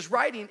as Peter's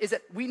writing is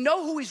that we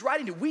know who he's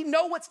writing to. We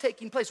know what's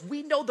taking place.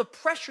 We know the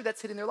pressure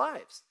that's hitting their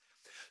lives.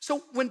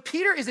 So when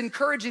Peter is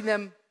encouraging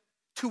them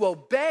to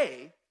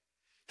obey,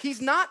 he's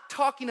not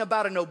talking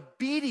about an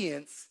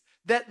obedience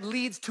that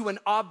leads to an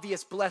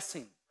obvious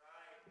blessing.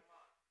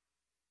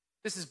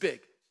 This is big.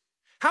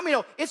 How many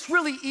know it's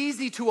really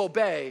easy to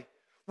obey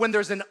when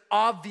there's an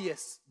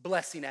obvious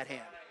blessing at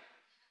hand?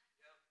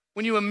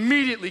 When you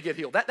immediately get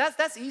healed.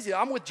 That's easy.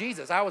 I'm with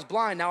Jesus. I was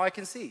blind, now I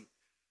can see.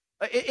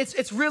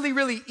 It's really,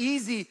 really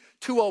easy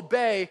to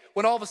obey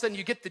when all of a sudden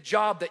you get the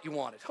job that you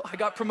wanted. Oh, I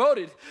got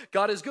promoted.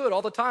 God is good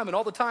all the time, and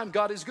all the time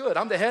God is good.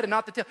 I'm the head and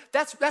not the tail.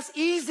 That's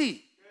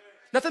easy.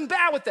 Nothing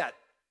bad with that.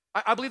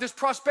 I believe there's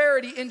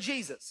prosperity in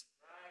Jesus.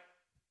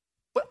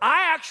 But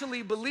I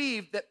actually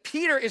believe that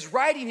Peter is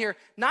writing here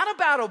not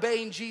about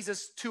obeying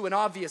Jesus to an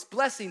obvious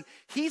blessing.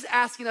 He's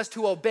asking us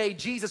to obey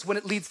Jesus when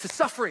it leads to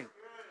suffering.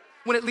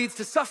 When it leads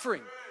to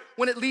suffering.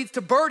 When it leads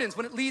to burdens.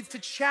 When it leads to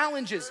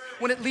challenges.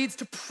 When it leads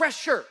to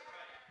pressure.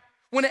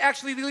 When it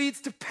actually leads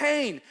to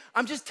pain.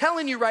 I'm just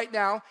telling you right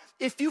now,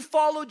 if you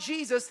follow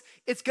Jesus,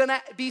 it's gonna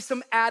be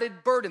some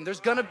added burden. There's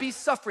gonna be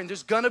suffering.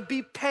 There's gonna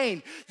be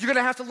pain. You're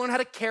gonna have to learn how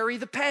to carry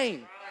the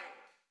pain.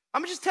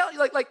 I'm just telling you,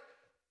 like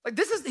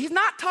this is, he's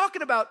not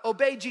talking about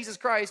obey Jesus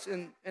Christ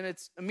and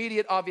its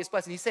immediate obvious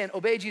blessing. He's saying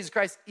obey Jesus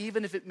Christ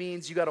even if it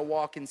means you gotta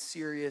walk in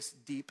serious,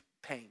 deep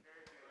pain.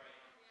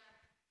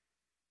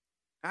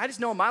 I just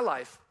know in my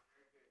life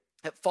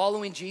that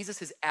following Jesus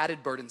has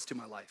added burdens to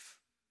my life.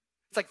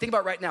 It's like, think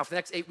about right now, for the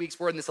next 8 weeks,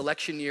 we're in this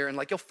election year,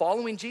 and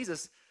following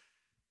Jesus,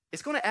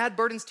 it's gonna add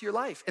burdens to your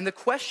life. And the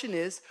question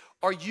is,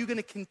 are you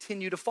gonna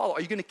continue to follow?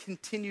 Are you gonna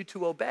continue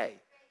to obey?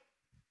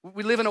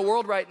 We live in a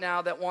world right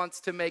now that wants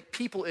to make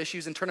people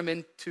issues and turn them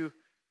into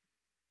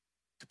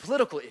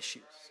political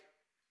issues.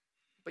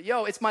 But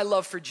it's my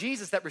love for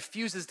Jesus that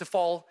refuses to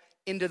fall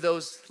into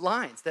those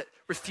lines, that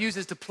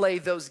refuses to play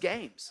those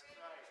games.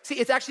 See,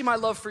 it's actually my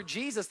love for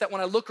Jesus that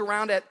when I look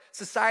around at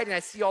society and I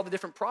see all the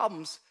different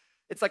problems,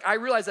 it's like I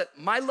realize that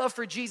my love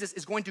for Jesus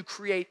is going to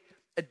create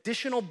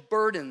additional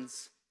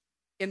burdens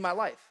in my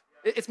life.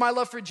 It's my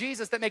love for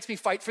Jesus that makes me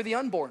fight for the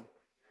unborn.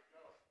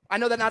 I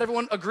know that not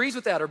everyone agrees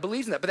with that or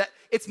believes in that, but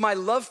it's my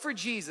love for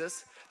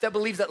Jesus that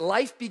believes that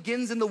life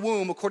begins in the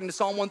womb according to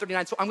Psalm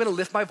 139, so I'm gonna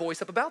lift my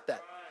voice up about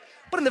that.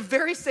 But in the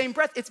very same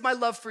breath, it's my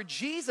love for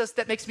Jesus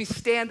that makes me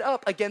stand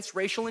up against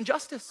racial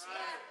injustice.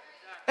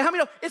 And how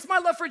many know it's my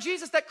love for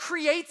Jesus that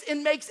creates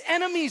and makes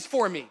enemies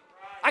for me?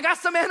 I got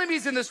some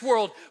enemies in this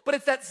world, but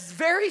it's that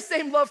very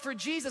same love for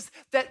Jesus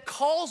that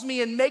calls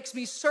me and makes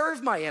me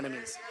serve my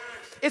enemies.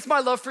 It's my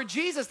love for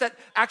Jesus that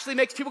actually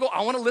makes people go,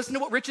 I want to listen to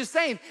what Rich is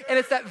saying. And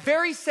it's that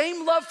very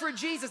same love for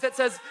Jesus that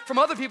says from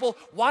other people,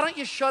 why don't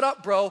you shut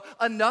up, bro?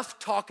 Enough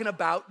talking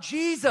about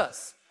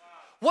Jesus.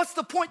 What's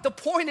the point? The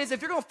point is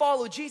if you're going to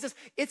follow Jesus,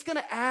 it's going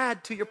to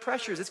add to your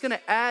pressures. It's going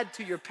to add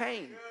to your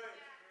pain.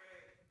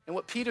 And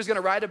what Peter's going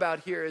to write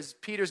about here is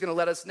Peter's going to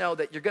let us know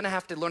that you're going to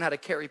have to learn how to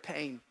carry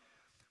pain.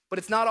 But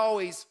it's not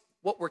always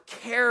what we're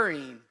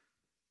carrying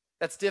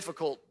that's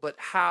difficult, but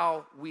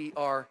how we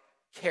are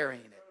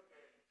carrying it.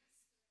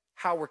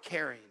 How we're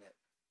carrying it.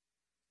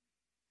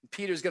 And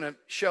Peter's gonna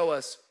show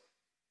us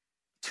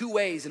two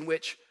ways in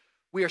which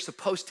we are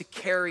supposed to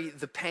carry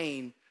the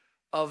pain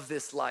of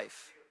this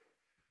life.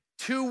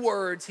 Two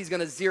words he's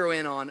gonna zero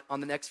in on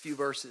the next few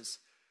verses.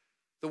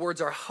 The words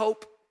are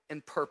hope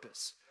and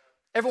purpose.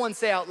 Everyone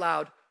say out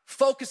loud,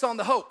 focus on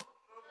the hope.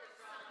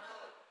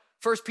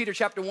 1 Peter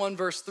chapter 1,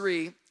 verse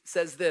 3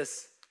 says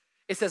this.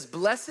 It says,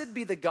 blessed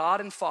be the God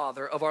and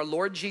Father of our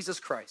Lord Jesus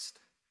Christ.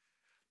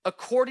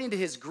 According to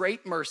his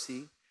great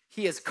mercy,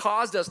 he has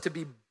caused us to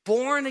be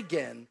born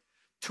again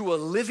to a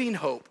living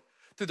hope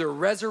through the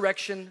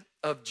resurrection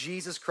of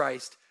Jesus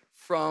Christ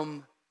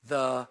from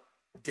the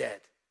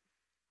dead.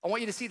 I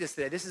want you to see this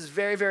today. This is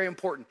very, very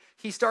important.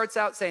 He starts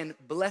out saying,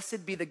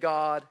 blessed be the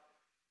God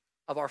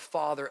of our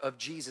Father, of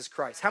Jesus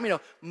Christ. How many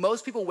know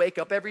most people wake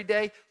up every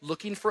day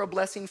looking for a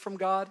blessing from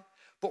God,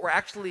 but we're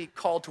actually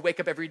called to wake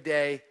up every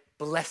day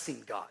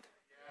blessing God.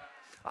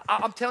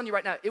 I'm telling you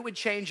right now, it would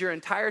change your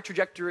entire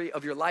trajectory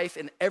of your life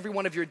and every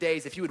one of your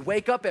days if you would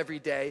wake up every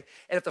day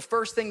and if the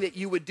first thing that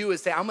you would do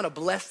is say, I'm gonna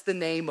bless the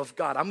name of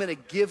God. I'm gonna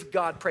give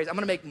God praise. I'm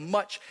gonna make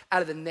much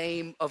out of the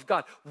name of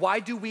God. Why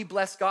do we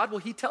bless God? Well,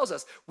 he tells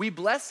us we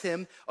bless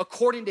him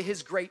according to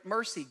his great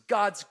mercy,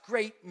 God's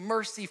great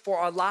mercy for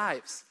our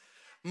lives.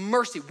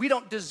 Mercy. We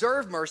don't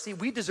deserve mercy.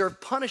 We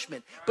deserve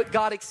punishment. But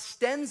God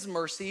extends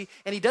mercy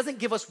and he doesn't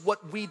give us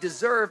what we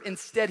deserve.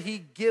 Instead, he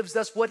gives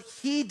us what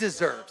he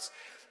deserves.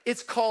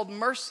 It's called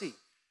mercy.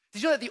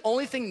 Did you know that the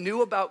only thing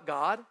new about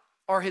God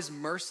are his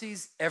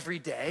mercies every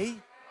day?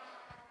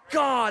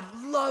 God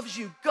loves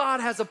you. God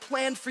has a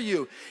plan for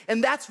you.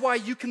 And that's why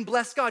you can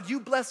bless God. You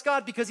bless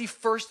God because he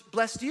first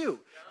blessed you.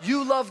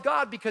 You love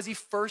God because he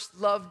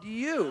first loved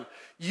you.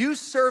 You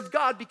serve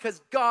God because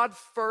God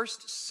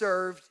first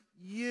served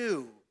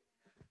you.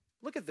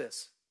 Look at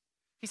this.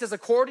 He says,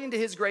 according to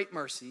his great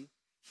mercy,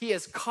 he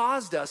has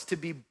caused us to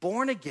be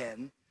born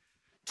again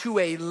to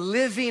a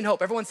living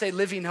hope. Everyone say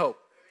living hope.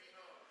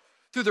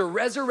 Through the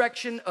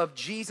resurrection of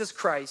Jesus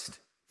Christ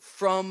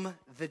from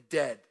the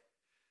dead.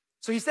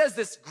 So he says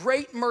this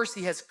great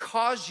mercy has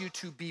caused you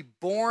to be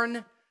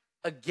born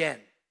again.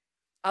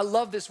 I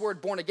love this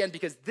word born again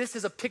because this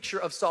is a picture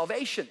of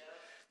salvation.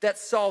 That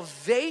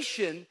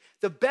salvation,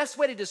 the best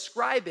way to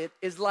describe it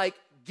is like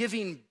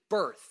giving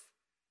birth.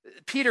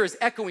 Peter is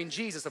echoing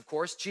Jesus, of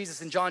course.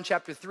 Jesus in John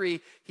chapter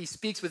 3, he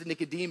speaks with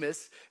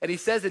Nicodemus, and he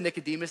says to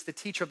Nicodemus, the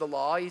teacher of the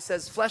law, he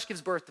says, flesh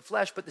gives birth to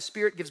flesh, but the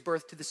spirit gives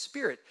birth to the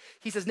spirit.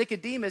 He says,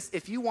 Nicodemus,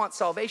 if you want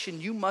salvation,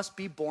 you must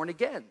be born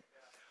again.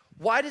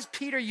 Why does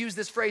Peter use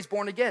this phrase,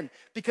 born again?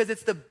 Because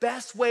it's the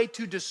best way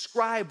to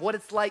describe what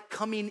it's like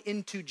coming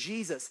into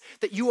Jesus,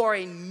 that you are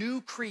a new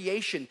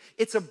creation.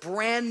 It's a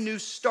brand new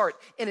start,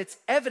 and it's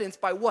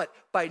evidenced by what?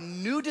 By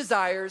new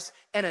desires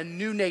and a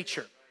new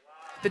nature.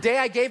 The day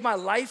I gave my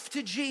life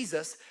to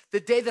Jesus,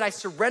 the day that I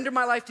surrendered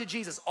my life to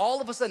Jesus,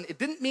 all of a sudden, it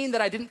didn't mean that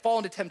I didn't fall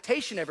into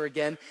temptation ever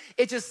again.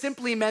 It just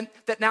simply meant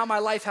that now my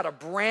life had a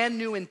brand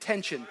new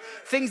intention.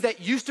 Things that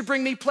used to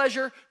bring me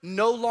pleasure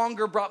no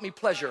longer brought me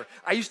pleasure.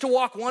 I used to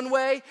walk one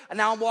way, and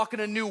now I'm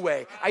walking a new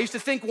way. I used to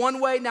think one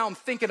way, now I'm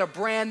thinking a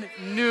brand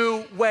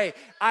new way.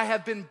 I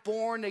have been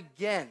born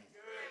again.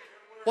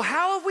 Well,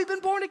 how have we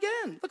been born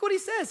again? Look what he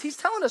says. He's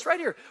telling us right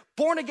here,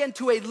 born again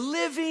to a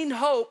living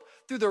hope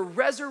through the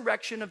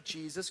resurrection of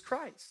Jesus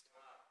Christ.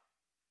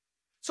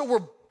 So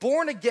we're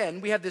born again.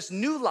 We have this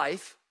new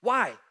life.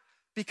 Why?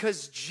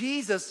 Because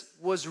Jesus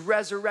was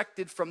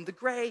resurrected from the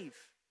grave.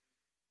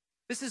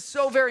 This is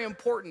so very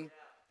important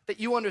that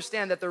you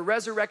understand that the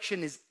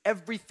resurrection is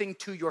everything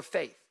to your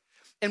faith.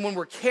 And when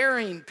we're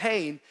carrying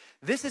pain,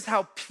 this is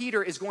how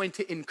Peter is going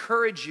to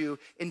encourage you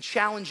and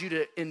challenge you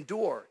to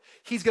endure.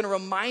 He's going to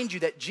remind you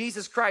that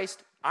Jesus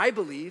Christ, I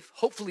believe,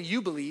 hopefully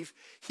you believe,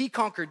 he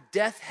conquered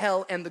death,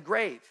 hell, and the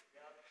grave.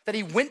 That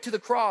he went to the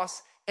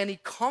cross and he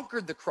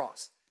conquered the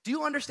cross. Do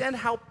you understand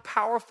how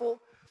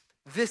powerful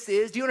this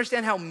is? Do you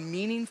understand how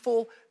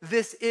meaningful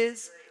this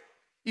is?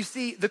 You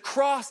see, the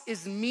cross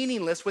is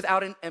meaningless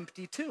without an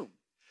empty tomb.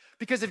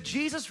 Because if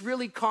Jesus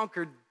really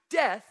conquered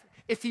death,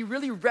 if he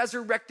really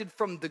resurrected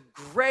from the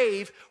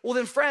grave, well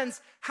then friends,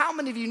 how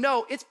many of you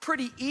know it's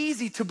pretty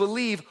easy to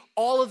believe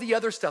all of the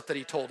other stuff that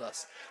he told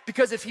us?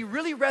 Because if he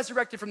really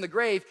resurrected from the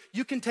grave,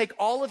 you can take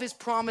all of his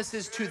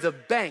promises to the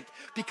bank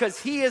because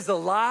he is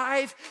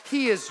alive,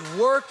 he is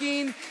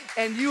working,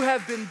 and you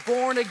have been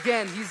born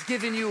again. He's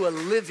given you a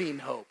living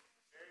hope.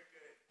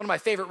 One of my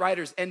favorite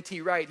writers,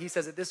 N.T. Wright, he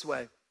says it this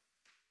way.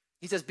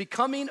 He says,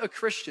 becoming a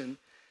Christian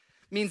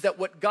means that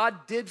what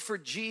God did for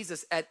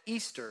Jesus at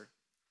Easter,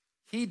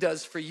 he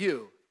does for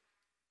you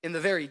in the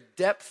very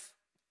depth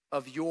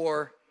of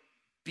your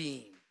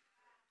being.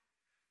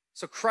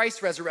 So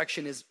Christ's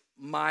resurrection is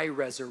my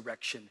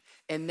resurrection.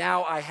 And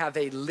now I have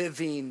a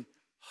living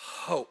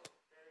hope.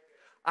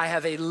 I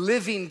have a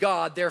living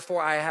God,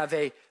 therefore I have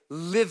a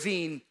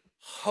living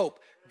hope.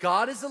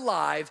 God is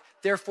alive,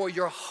 therefore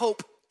your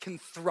hope can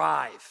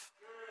thrive.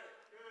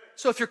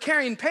 So if you're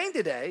carrying pain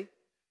today,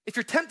 if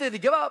you're tempted to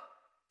give up,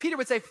 Peter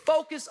would say,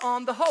 focus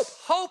on the hope.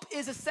 Hope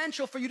is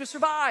essential for you to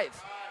survive.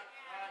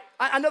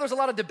 I know there's a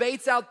lot of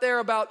debates out there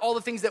about all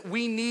the things that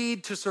we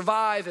need to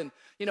survive. And,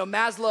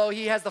 Maslow,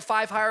 he has the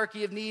 5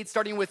 hierarchy of needs,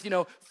 starting with,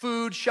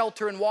 food,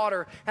 shelter, and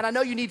water. And I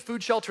know you need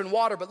food, shelter, and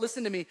water, but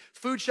listen to me,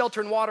 food,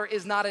 shelter, and water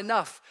is not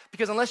enough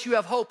because unless you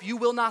have hope, you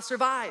will not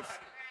survive.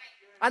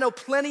 I know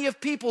plenty of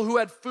people who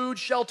had food,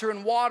 shelter,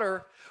 and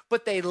water,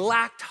 but they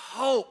lacked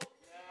hope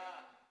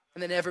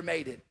and they never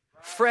made it.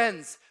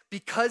 Friends,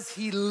 because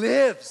he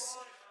lives,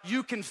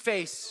 you can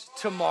face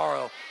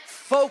tomorrow.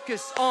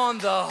 Focus on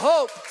the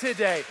hope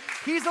today.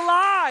 He's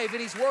alive and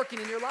he's working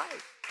in your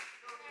life.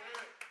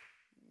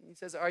 He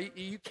says, are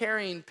you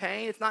carrying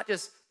pain? It's not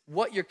just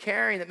what you're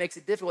carrying that makes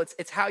it difficult.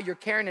 It's how you're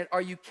carrying it.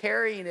 Are you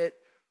carrying it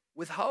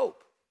with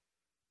hope?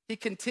 He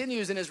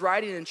continues in his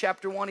writing in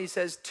chapter 1, he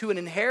says, to an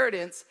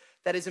inheritance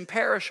that is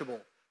imperishable,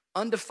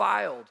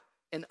 undefiled,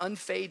 and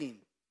unfading.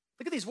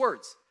 Look at these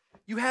words.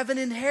 You have an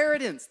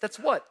inheritance that's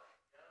what?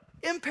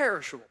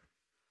 Imperishable,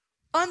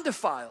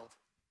 undefiled,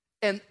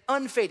 and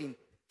unfading,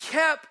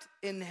 kept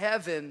in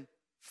heaven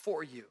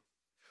for you,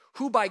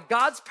 who by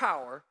God's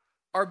power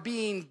are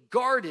being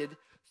guarded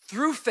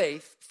through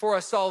faith for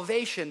a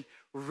salvation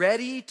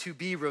ready to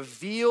be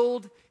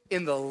revealed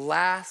in the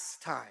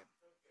last time.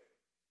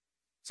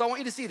 So I want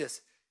you to see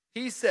this.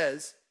 He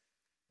says,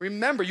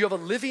 remember, you have a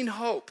living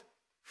hope.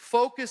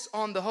 Focus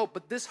on the hope,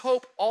 but this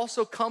hope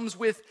also comes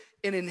with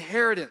an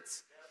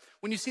inheritance.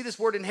 When you see this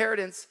word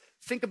inheritance,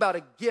 think about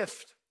a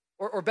gift,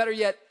 or better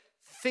yet,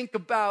 think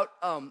about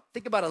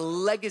a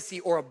legacy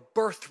or a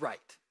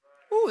birthright.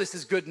 Ooh, this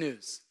is good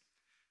news.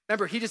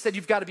 Remember, he just said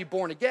you've got to be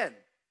born again,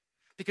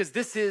 because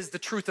this is the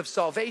truth of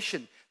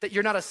salvation, that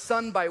you're not a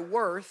son by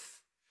worth,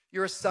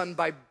 you're a son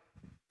by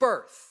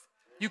birth.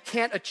 You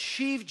can't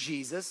achieve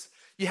Jesus,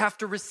 you have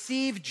to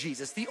receive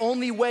Jesus. The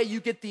only way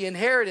you get the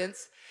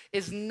inheritance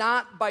is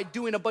not by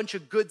doing a bunch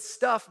of good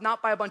stuff,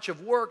 not by a bunch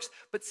of works,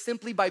 but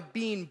simply by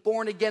being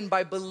born again,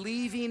 by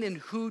believing in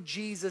who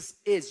Jesus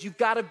is. You've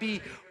got to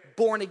be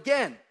born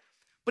again.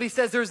 But he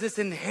says there's this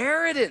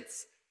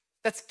inheritance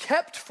that's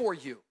kept for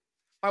you.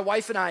 My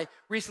wife and I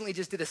recently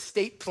just did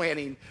estate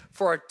planning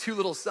for our two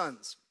little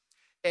sons.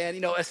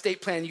 And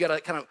estate planning, you got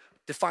to kind of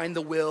define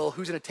the will,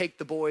 who's gonna take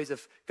the boys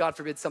if, God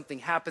forbid, something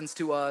happens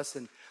to us,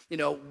 and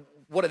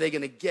what are they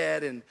gonna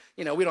get? And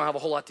we don't have a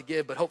whole lot to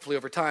give, but hopefully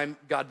over time,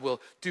 God will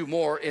do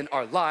more in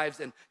our lives.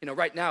 And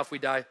right now, if we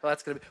die, well,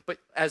 that's gonna be, but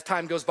as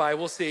time goes by,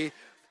 we'll see.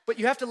 But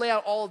you have to lay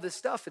out all of this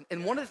stuff.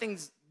 And one of the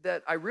things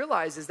that I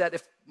realize is that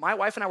if my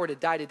wife and I were to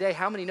die today,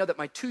 how many know that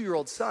my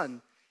 2-year-old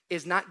son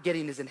is not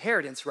getting his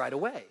inheritance right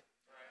away?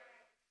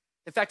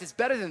 In fact, it's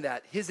better than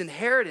that. His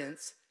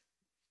inheritance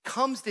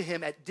comes to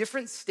him at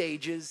different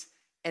stages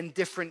and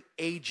different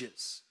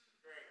ages.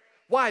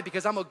 Why?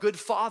 Because I'm a good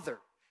father.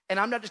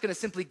 And I'm not just gonna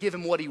simply give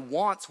him what he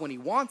wants when he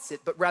wants it,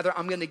 but rather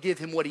I'm gonna give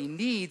him what he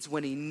needs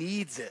when he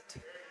needs it.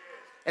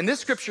 And this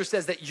scripture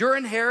says that your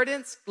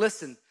inheritance,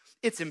 listen,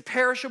 it's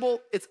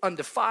imperishable, it's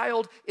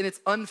undefiled, and it's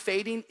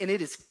unfading, and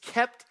it is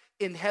kept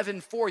in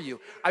heaven for you.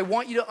 I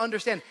want you to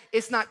understand,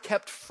 it's not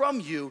kept from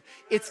you,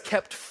 it's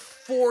kept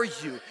for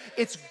you.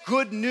 It's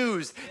good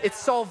news. It's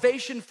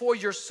salvation for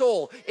your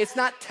soul. It's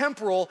not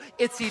temporal,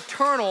 it's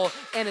eternal,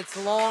 and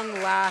it's long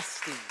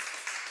lasting.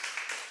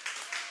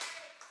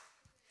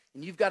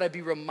 And you've got to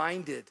be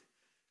reminded,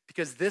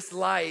 because this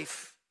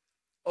life,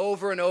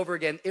 over and over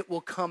again, it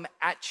will come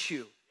at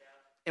you.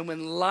 And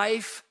when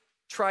life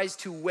tries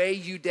to weigh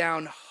you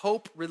down,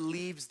 hope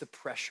relieves the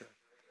pressure.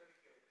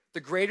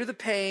 The greater the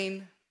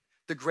pain,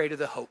 the greater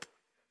the hope.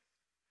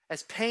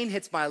 As pain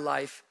hits my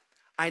life,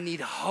 I need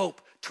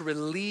hope to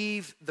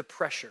relieve the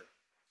pressure.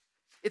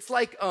 It's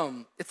like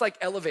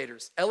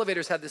elevators.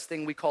 Elevators have this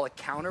thing we call a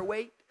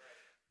counterweight,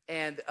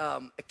 and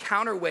a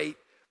counterweight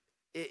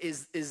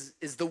is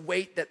the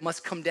weight that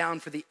must come down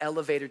for the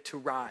elevator to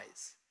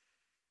rise.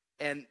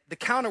 And the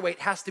counterweight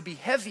has to be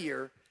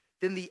heavier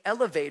than the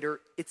elevator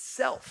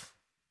itself.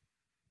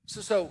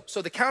 So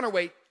the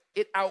counterweight,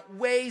 it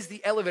outweighs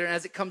the elevator, and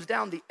as it comes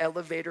down, the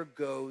elevator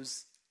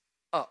goes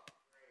up.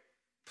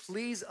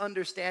 Please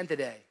understand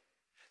today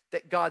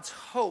that God's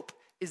hope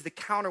is the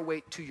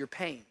counterweight to your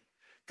pain.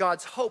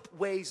 God's hope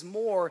weighs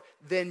more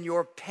than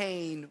your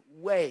pain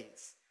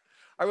weighs.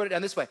 I wrote it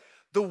down this way.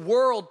 The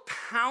world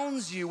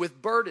pounds you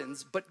with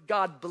burdens, but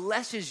God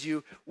blesses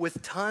you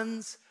with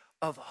tons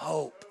of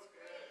hope.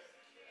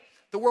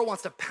 The world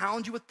wants to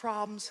pound you with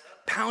problems,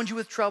 pound you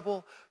with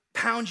trouble,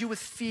 pound you with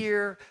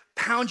fear,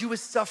 pound you with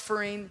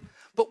suffering.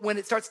 But when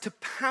it starts to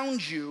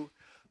pound you,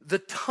 the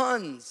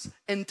tons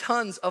and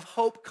tons of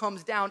hope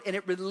comes down and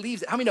it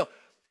relieves it. How many know?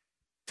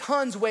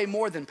 Tons weigh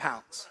more than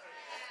pounds.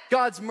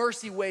 God's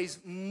mercy weighs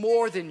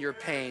more than your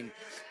pain.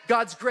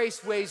 God's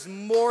grace weighs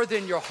more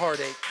than your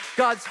heartache.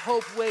 God's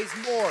hope weighs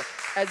more.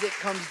 As it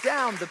comes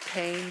down, the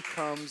pain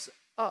comes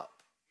up.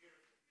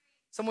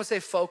 Someone say,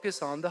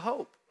 focus on the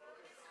hope.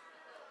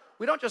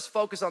 We don't just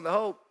focus on the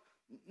hope.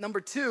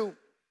 Number 2,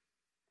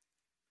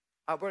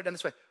 I'll write it down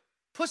this way.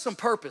 Put some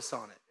purpose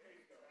on it.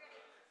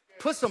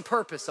 Put some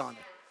purpose on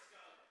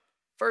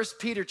it. 1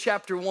 Peter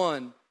chapter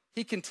 1,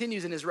 he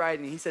continues in his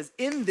writing. He says,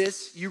 in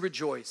this you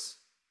rejoice,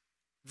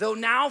 though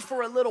now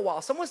for a little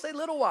while. Someone say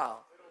little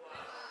while.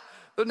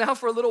 Though now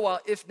for a little while,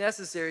 if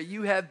necessary,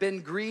 you have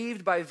been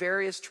grieved by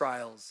various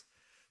trials,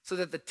 so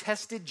that the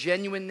tested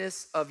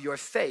genuineness of your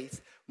faith,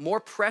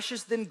 more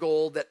precious than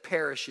gold that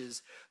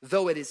perishes,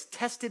 though it is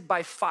tested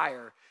by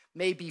fire,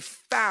 may be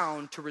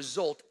found to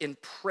result in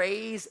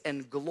praise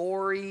and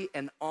glory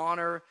and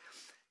honor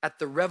at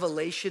the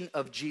revelation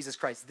of Jesus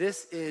Christ.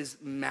 This is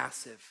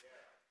massive.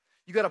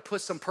 You got to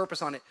put some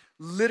purpose on it.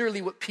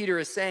 Literally what Peter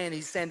is saying,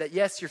 he's saying that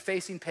yes, you're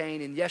facing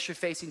pain and yes, you're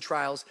facing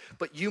trials,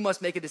 but you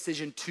must make a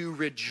decision to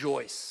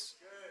rejoice.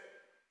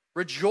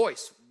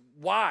 Rejoice.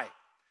 Why?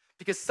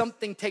 Because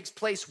something takes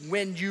place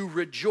when you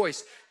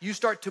rejoice. You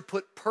start to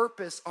put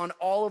purpose on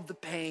all of the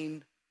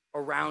pain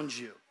around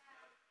you.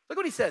 Look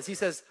what he says. He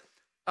says,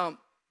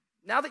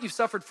 now that you've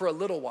suffered for a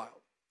little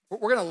while,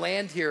 we're gonna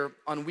land here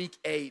on week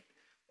 8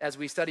 as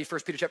we study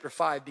 1 Peter chapter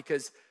 5,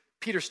 because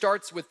Peter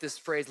starts with this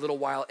phrase, little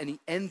while, and he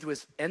ends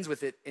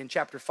with it in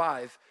chapter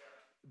 5.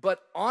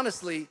 But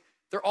honestly,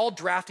 they're all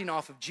drafting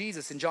off of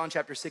Jesus in John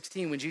chapter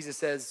 16 when Jesus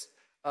says,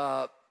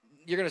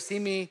 you're gonna see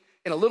me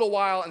in a little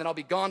while, and then I'll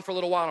be gone for a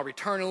little while, and I'll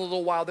return in a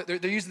little while. They're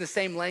using the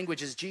same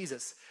language as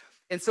Jesus.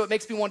 And so it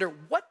makes me wonder,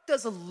 what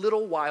does a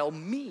little while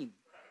mean?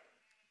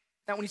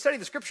 Now, when you study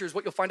the scriptures,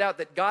 what you'll find out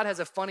that God has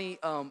a funny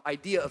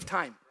idea of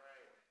time.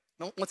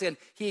 Once again,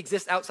 he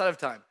exists outside of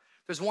time.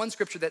 There's one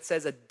scripture that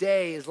says a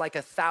day is like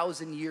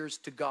 1,000 years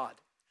to God.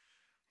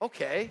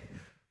 Okay,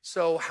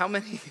 so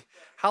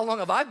how long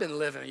have I been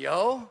living,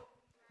 yo?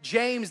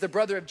 James, the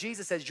brother of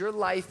Jesus, says your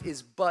life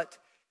is but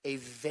a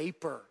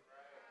vapor.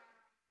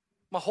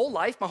 My whole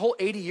life, my whole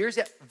 80 years,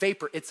 yeah,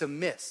 vapor, it's a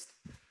mist.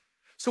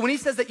 So when he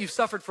says that you've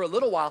suffered for a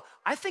little while,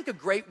 I think a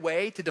great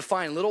way to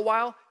define little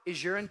while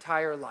is your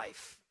entire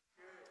life.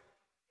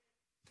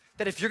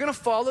 That if you're gonna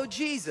follow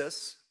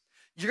Jesus,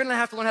 you're gonna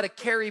have to learn how to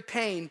carry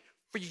pain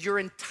for your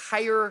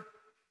entire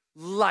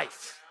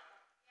life.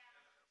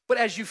 But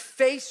as you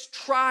face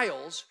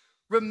trials,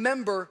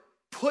 remember,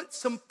 put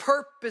some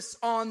purpose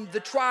on the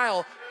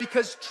trial,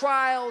 because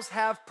trials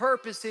have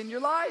purpose in your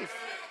life.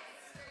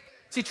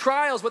 See,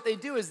 trials, what they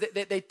do is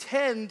they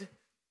tend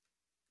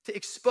to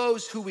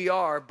expose who we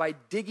are by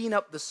digging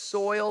up the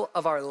soil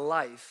of our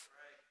life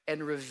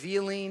and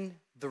revealing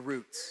the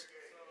roots.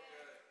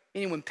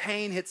 Meaning when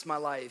pain hits my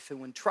life and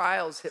when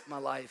trials hit my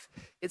life,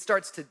 it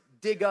starts to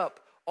dig up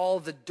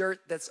all the dirt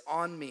that's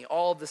on me,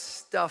 all the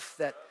stuff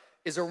that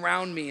is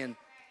around me, and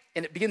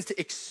it begins to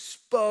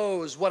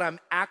expose what I'm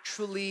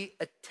actually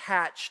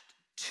attached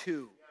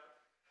to.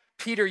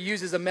 Peter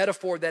uses a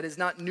metaphor that is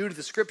not new to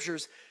the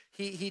scriptures.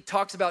 He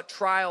talks about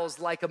trials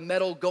like a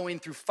metal going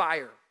through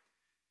fire.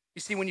 You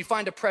see, when you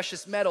find a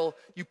precious metal,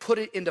 you put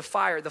it into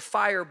fire. The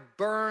fire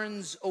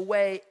burns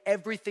away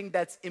everything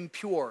that's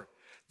impure.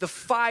 The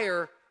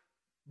fire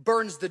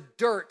burns the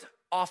dirt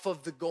off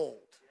of the gold.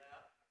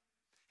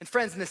 And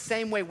friends, in the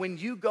same way, when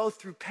you go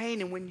through pain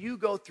and when you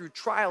go through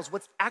trials,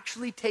 what's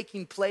actually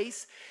taking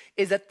place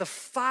is that the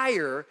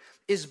fire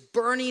is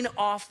burning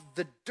off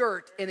the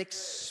dirt and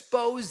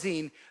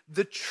exposing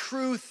the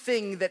true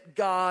thing that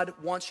God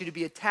wants you to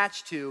be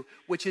attached to,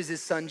 which is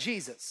his son,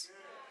 Jesus.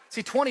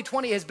 See,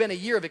 2020 has been a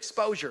year of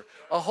exposure.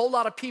 A whole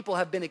lot of people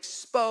have been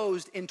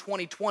exposed in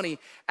 2020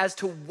 as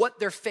to what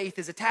their faith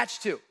is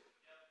attached to.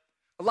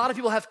 A lot of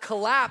people have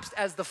collapsed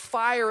as the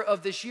fire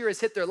of this year has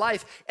hit their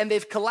life, and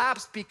they've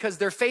collapsed because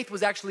their faith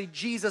was actually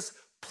Jesus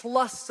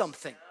plus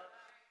something.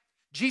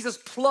 Jesus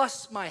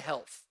plus my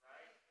health.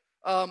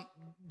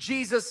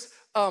 Jesus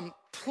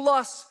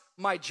plus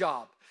my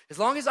job. As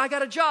long as I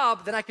got a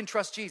job, then I can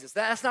trust Jesus.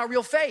 That's not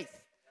real faith.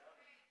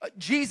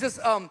 Jesus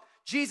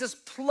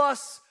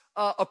plus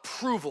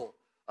approval.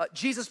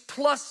 Jesus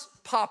plus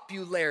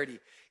popularity.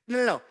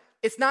 No.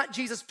 It's not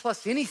Jesus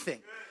plus anything.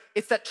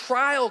 It's that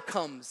trial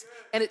comes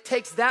and it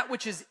takes that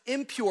which is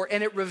impure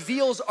and it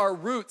reveals our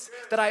roots,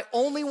 that I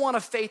only want a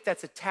faith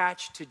that's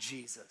attached to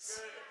Jesus.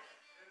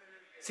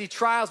 See,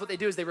 trials, what they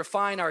do is they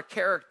refine our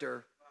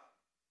character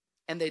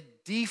and they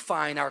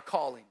define our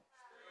calling.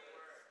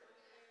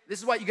 This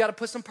is why you gotta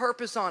put some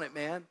purpose on it,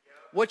 man.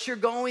 What you're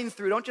going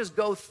through, don't just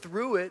go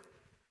through it,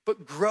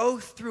 but grow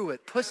through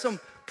it. Put some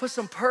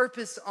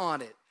purpose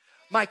on it.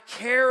 My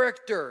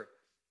character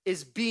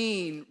is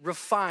being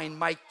refined.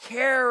 My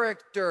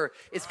character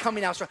is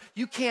coming out strong.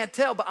 You can't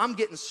tell, but I'm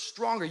getting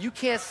stronger. You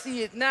can't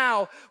see it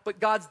now, but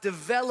God's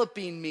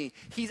developing me.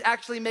 He's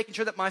actually making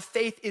sure that my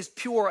faith is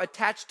pure,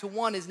 attached to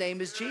one. His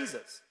name is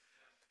Jesus.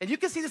 And you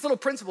can see this little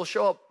principle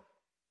show up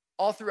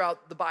all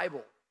throughout the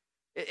Bible.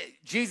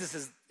 Jesus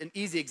is an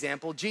easy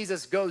example.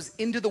 Jesus goes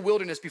into the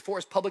wilderness before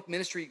his public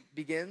ministry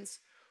begins.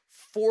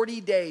 40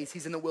 days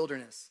he's in the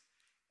wilderness,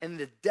 and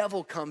the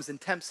devil comes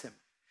and tempts him.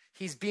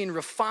 He's being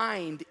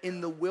refined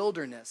in the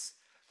wilderness.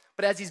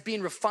 But as he's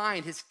being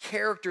refined, his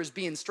character is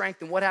being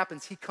strengthened. What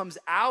happens? He comes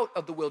out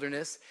of the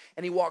wilderness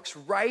and he walks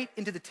right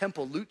into the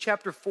temple. Luke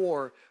chapter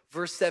 4,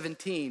 verse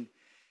 17.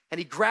 And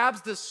he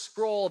grabs the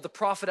scroll of the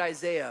prophet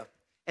Isaiah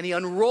and he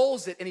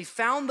unrolls it, and he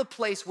found the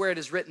place where it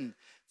is written,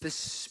 "The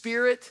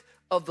Spirit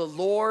of the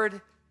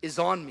Lord is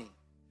on me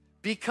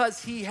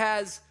because he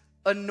has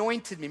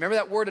anointed me." Remember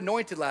that word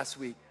anointed last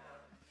week?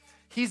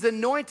 He's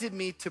anointed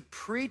me to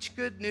preach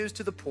good news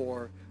to the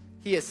poor.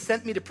 He has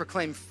sent me to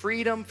proclaim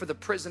freedom for the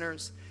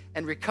prisoners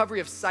and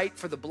recovery of sight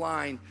for the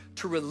blind,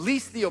 to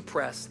release the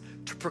oppressed,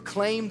 to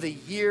proclaim the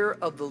year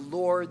of the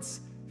Lord's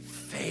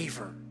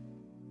favor.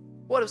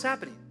 What was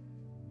happening?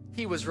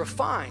 He was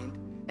refined,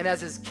 and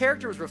as his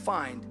character was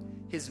refined,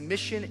 his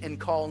mission and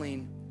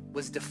calling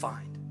was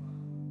defined.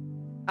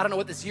 I don't know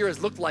what this year has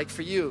looked like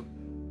for you,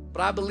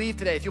 but I believe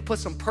today, if you'll put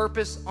some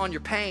purpose on your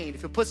pain,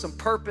 if you'll put some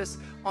purpose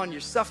on your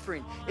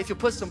suffering, if you'll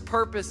put some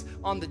purpose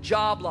on the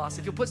job loss,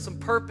 if you'll put some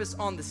purpose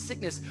on the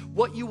sickness,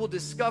 what you will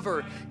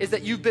discover is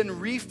that you've been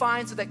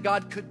refined so that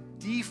God could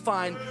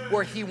define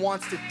where he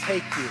wants to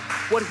take you,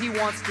 what he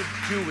wants to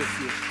do with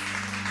you.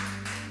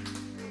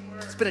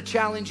 been a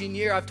challenging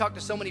year. I've talked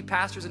to so many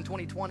pastors in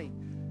 2020.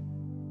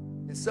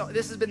 And so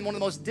this has been one of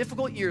the most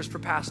difficult years for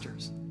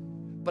pastors.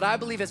 But I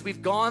believe as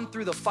we've gone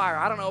through the fire,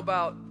 I don't know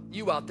about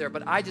you out there,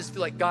 but I just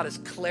feel like God has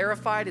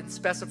clarified and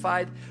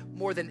specified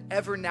more than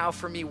ever now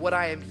for me what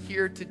I am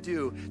here to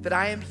do, that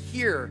I am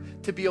here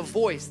to be a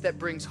voice that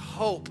brings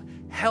hope,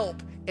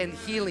 help, and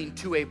healing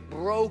to a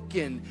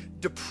broken,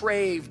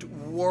 depraved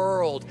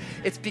world.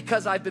 It's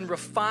because I've been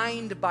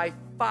refined by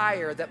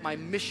fire that my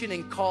mission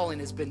and calling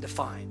has been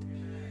defined.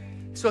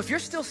 So if you're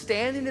still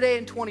standing today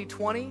in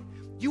 2020,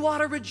 you ought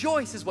to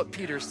rejoice, is what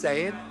Peter's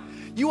saying.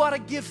 You ought to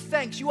give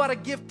thanks. You ought to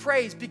give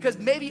praise because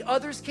maybe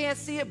others can't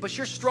see it, but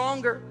you're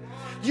stronger.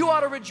 You ought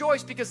to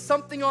rejoice because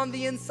something on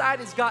the inside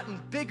has gotten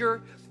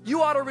bigger.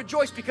 You ought to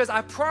rejoice because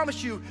I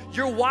promise you,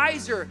 you're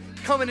wiser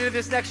coming into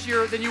this next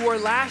year than you were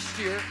last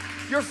year.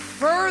 You're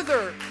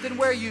further than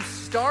where you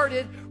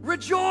started.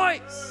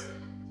 Rejoice.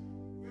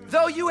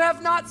 Though you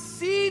have not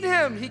seen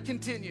him, he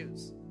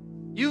continues,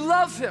 you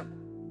love him.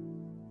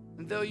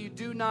 And though you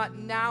do not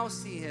now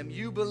see him,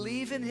 you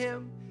believe in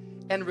him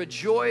and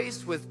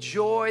rejoice with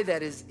joy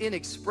that is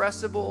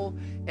inexpressible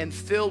and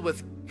filled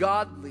with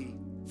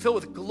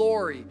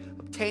glory,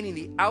 obtaining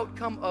the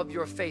outcome of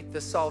your faith, the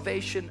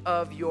salvation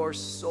of your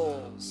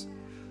souls.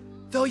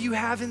 Though you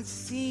haven't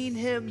seen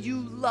him,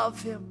 you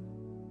love him.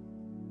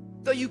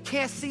 Though you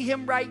can't see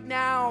him right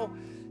now,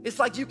 it's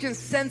like you can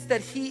sense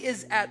that he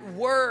is at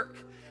work.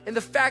 And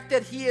the fact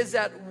that he is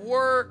at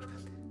work,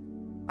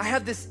 I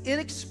have this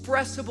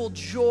inexpressible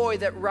joy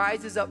that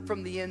rises up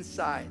from the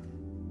inside.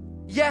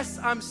 Yes,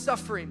 I'm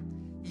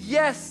suffering.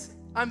 Yes,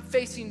 I'm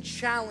facing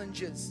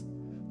challenges.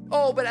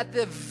 Oh, but at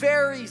the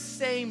very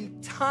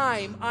same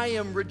time, I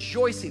am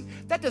rejoicing.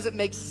 That doesn't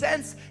make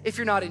sense if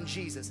you're not in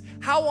Jesus.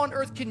 How on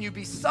earth can you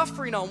be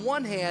suffering on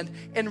one hand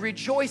and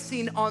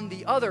rejoicing on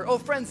the other? Oh,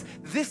 friends,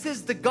 this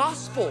is the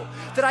gospel,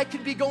 that I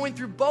could be going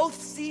through both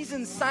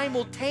seasons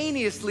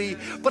simultaneously,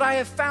 but I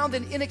have found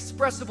an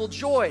inexpressible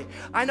joy.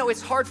 I know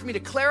it's hard for me to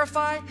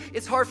clarify.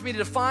 It's hard for me to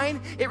define.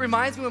 It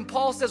reminds me when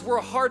Paul says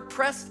we're hard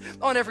pressed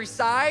on every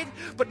side,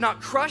 but not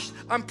crushed.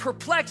 I'm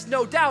perplexed,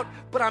 no doubt,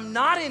 but I'm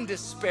not in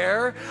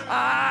despair.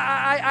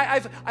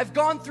 I've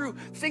gone through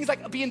things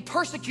like being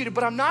persecuted,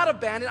 but I'm not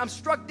abandoned. I'm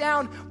struck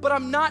down, but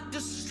I'm not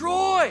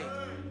destroyed.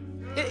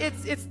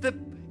 It's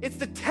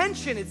the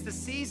tension. It's the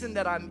season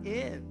that I'm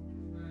in.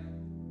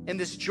 And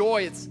this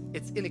joy,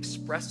 it's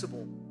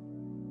inexpressible.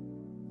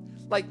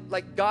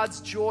 Like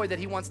God's joy that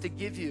he wants to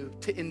give you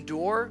to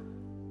endure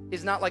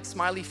is not like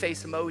smiley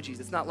face emojis.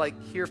 It's not like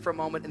here for a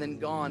moment and then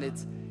gone.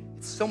 It's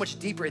so much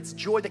deeper. It's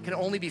joy that can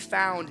only be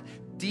found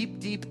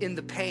deep in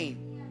the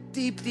pain.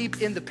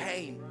 Deep in the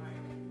pain.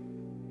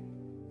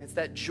 It's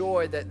that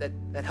joy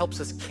that helps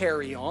us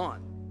carry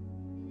on.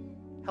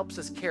 Helps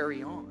us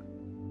carry on.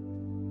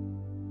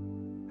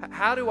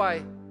 How do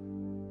I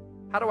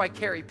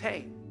carry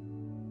pain?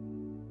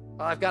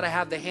 Well, I've got to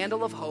have the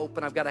handle of hope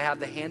and I've got to have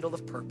the handle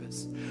of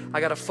purpose.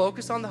 I got to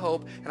focus on the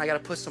hope and I got to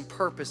put some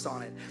purpose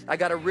on it. I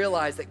got to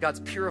realize that God's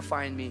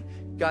purifying me.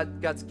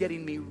 God's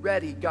getting me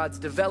ready. God's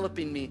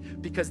developing me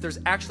because there's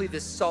actually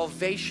this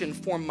salvation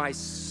for my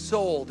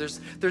soul.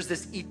 There's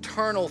this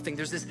eternal thing.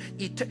 There's this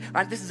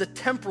is a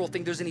temporal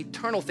thing. There's an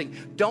eternal thing.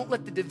 Don't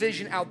let the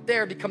division out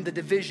there become the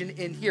division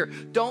in here.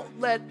 Don't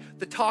let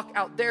the talk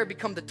out there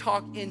become the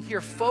talk in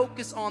here.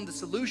 Focus on the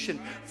solution.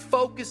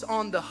 Focus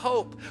on the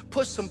hope.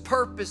 Put some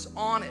purpose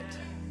on it.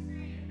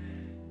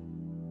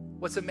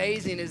 What's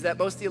amazing is that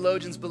most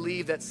theologians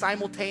believe that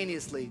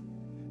simultaneously,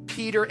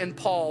 Peter and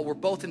Paul were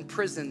both in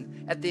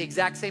prison at the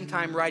exact same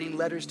time writing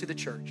letters to the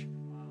church.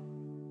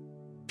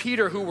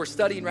 Peter, who we're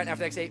studying right now for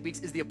the next 8 weeks,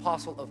 is the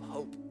apostle of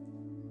hope.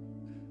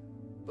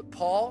 But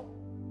Paul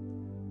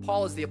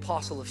is the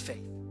apostle of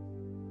faith.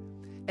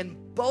 And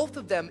both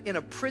of them in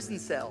a prison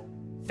cell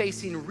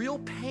facing real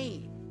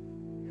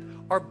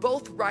pain are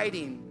both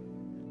writing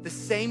the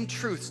same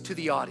truths to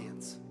the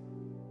audience.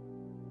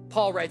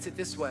 Paul writes it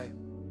this way: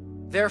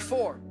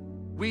 therefore,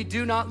 we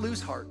do not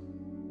lose heart.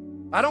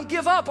 I don't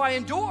give up, I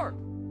endure.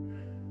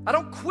 I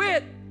don't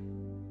quit.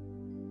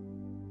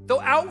 Though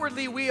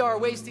outwardly we are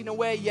wasting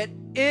away, yet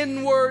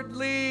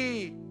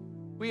inwardly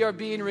we are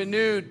being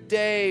renewed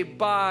day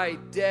by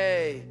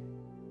day.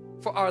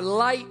 For our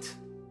light,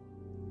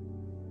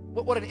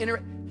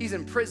 he's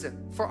in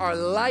prison. For our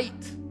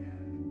light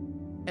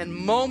and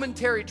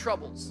momentary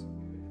troubles,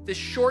 this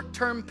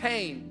short-term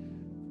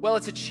pain, well,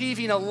 it's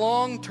achieving a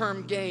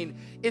long-term gain.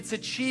 It's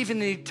achieving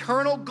an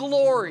eternal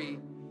glory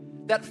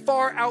that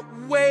far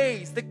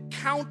outweighs the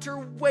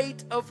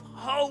counterweight of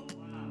hope,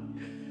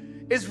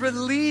 is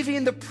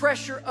relieving the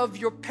pressure of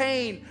your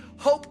pain.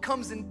 Hope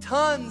comes in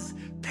tons,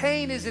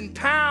 pain is in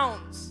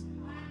pounds,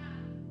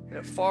 and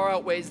it far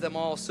outweighs them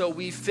all. So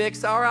we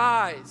fix our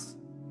eyes,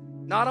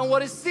 not on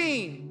what is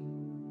seen,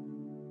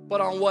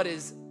 but on what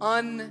is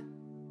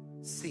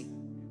unseen.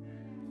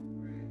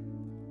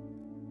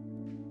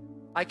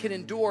 I can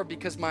endure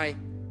because my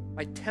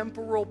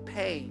temporal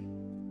pain,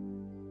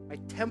 my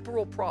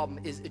temporal problem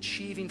is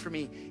achieving for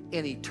me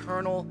an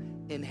eternal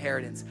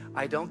inheritance.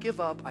 I don't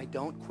give up, I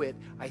don't quit,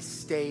 I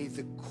stay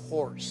the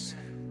course.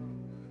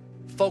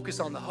 Focus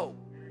on the hope.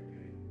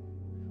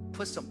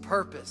 Put some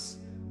purpose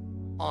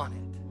on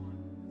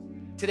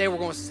it. Today we're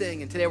going to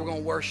sing and today we're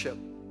going to worship.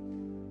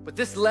 But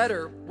this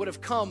letter would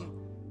have come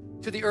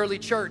to the early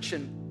church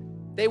and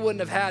they wouldn't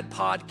have had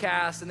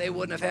podcasts and they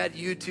wouldn't have had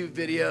YouTube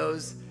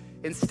videos.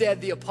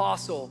 Instead, the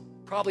apostle,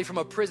 probably from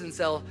a prison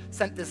cell,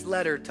 sent this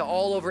letter to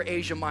all over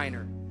Asia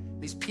Minor.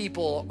 These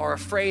people are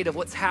afraid of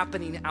what's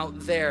happening out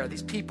there.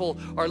 These people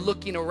are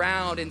looking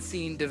around and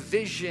seeing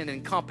division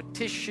and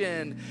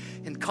competition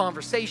and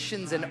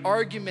conversations and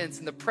arguments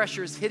and the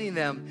pressures hitting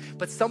them.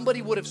 But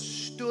somebody would have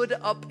stood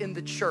up in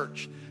the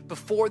church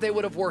before they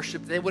would have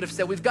worshiped. They would have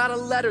said, we've got a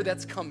letter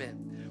that's come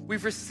in.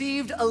 We've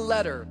received a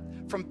letter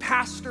from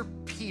Pastor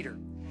Peter.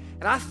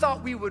 And I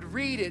thought we would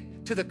read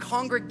it to the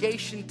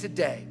congregation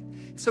today.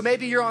 So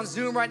maybe you're on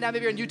Zoom right now,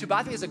 maybe you're on YouTube.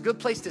 I think it's a good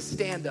place to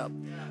stand up.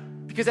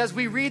 Because as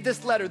we read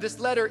this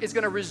letter is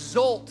gonna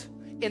result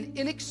in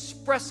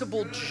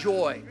inexpressible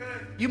joy.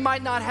 You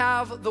might not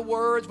have the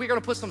words. We're gonna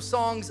put some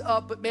songs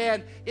up, but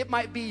man, it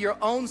might be your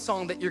own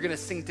song that you're gonna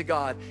sing to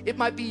God. It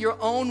might be your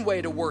own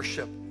way to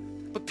worship.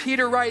 But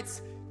Peter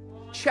writes,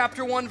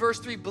 chapter 1, verse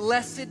 3,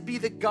 blessed be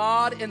the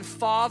God and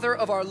Father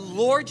of our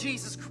Lord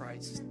Jesus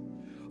Christ.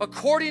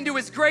 According to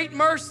his great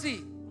mercy,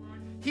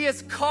 he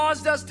has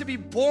caused us to be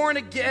born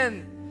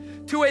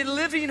again to a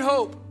living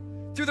hope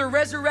through the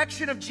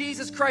resurrection of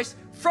Jesus Christ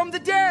from the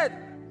dead,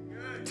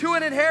 to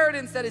an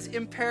inheritance that is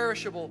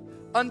imperishable,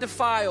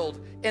 undefiled,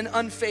 and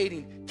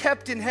unfading,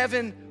 kept in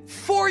heaven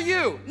for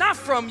you, not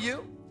from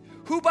you,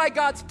 who by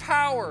God's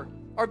power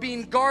are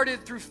being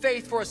guarded through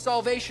faith for a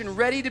salvation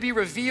ready to be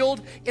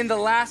revealed in the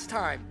last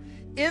time.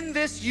 In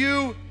this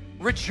you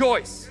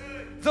rejoice,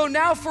 though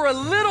now for a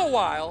little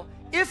while,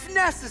 if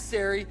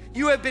necessary,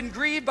 you have been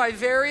grieved by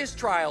various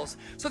trials,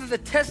 so that the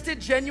tested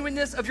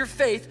genuineness of your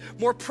faith,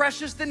 more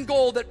precious than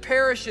gold that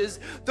perishes,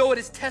 though it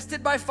is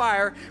tested by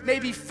fire,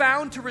 may be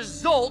found to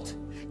result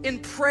in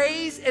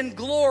praise and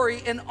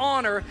glory and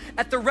honor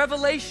at the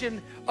revelation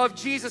of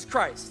Jesus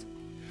Christ.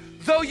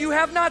 Though you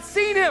have not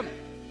seen him,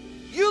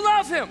 you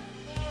love him.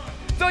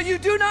 Though you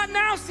do not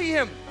now see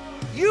him,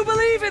 you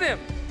believe in him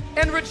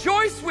and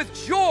rejoice with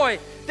joy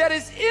that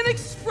is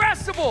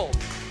inexpressible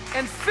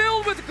and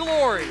filled with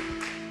glory,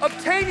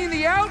 obtaining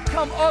the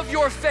outcome of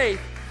your faith,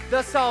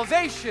 the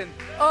salvation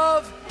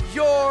of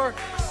your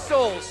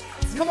souls.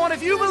 Come on,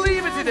 if you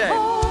believe it today,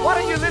 why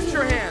don't you lift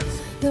your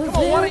hands? Come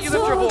on, why don't you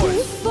lift your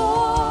voice?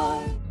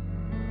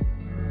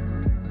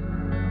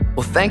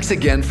 Well, thanks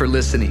again for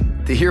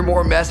listening. To hear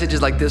more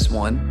messages like this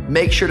one,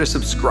 make sure to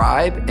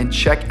subscribe and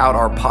check out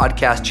our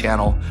podcast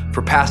channel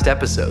for past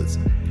episodes.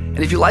 And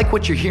if you like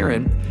what you're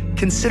hearing,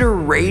 consider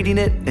rating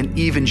it and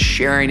even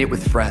sharing it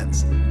with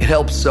friends. It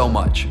helps so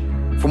much.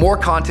 For more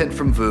content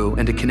from VOO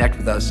and to connect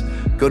with us,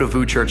 go to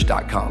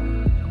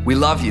VooChurch.com. We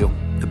love you.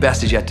 The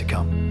best is yet to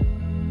come.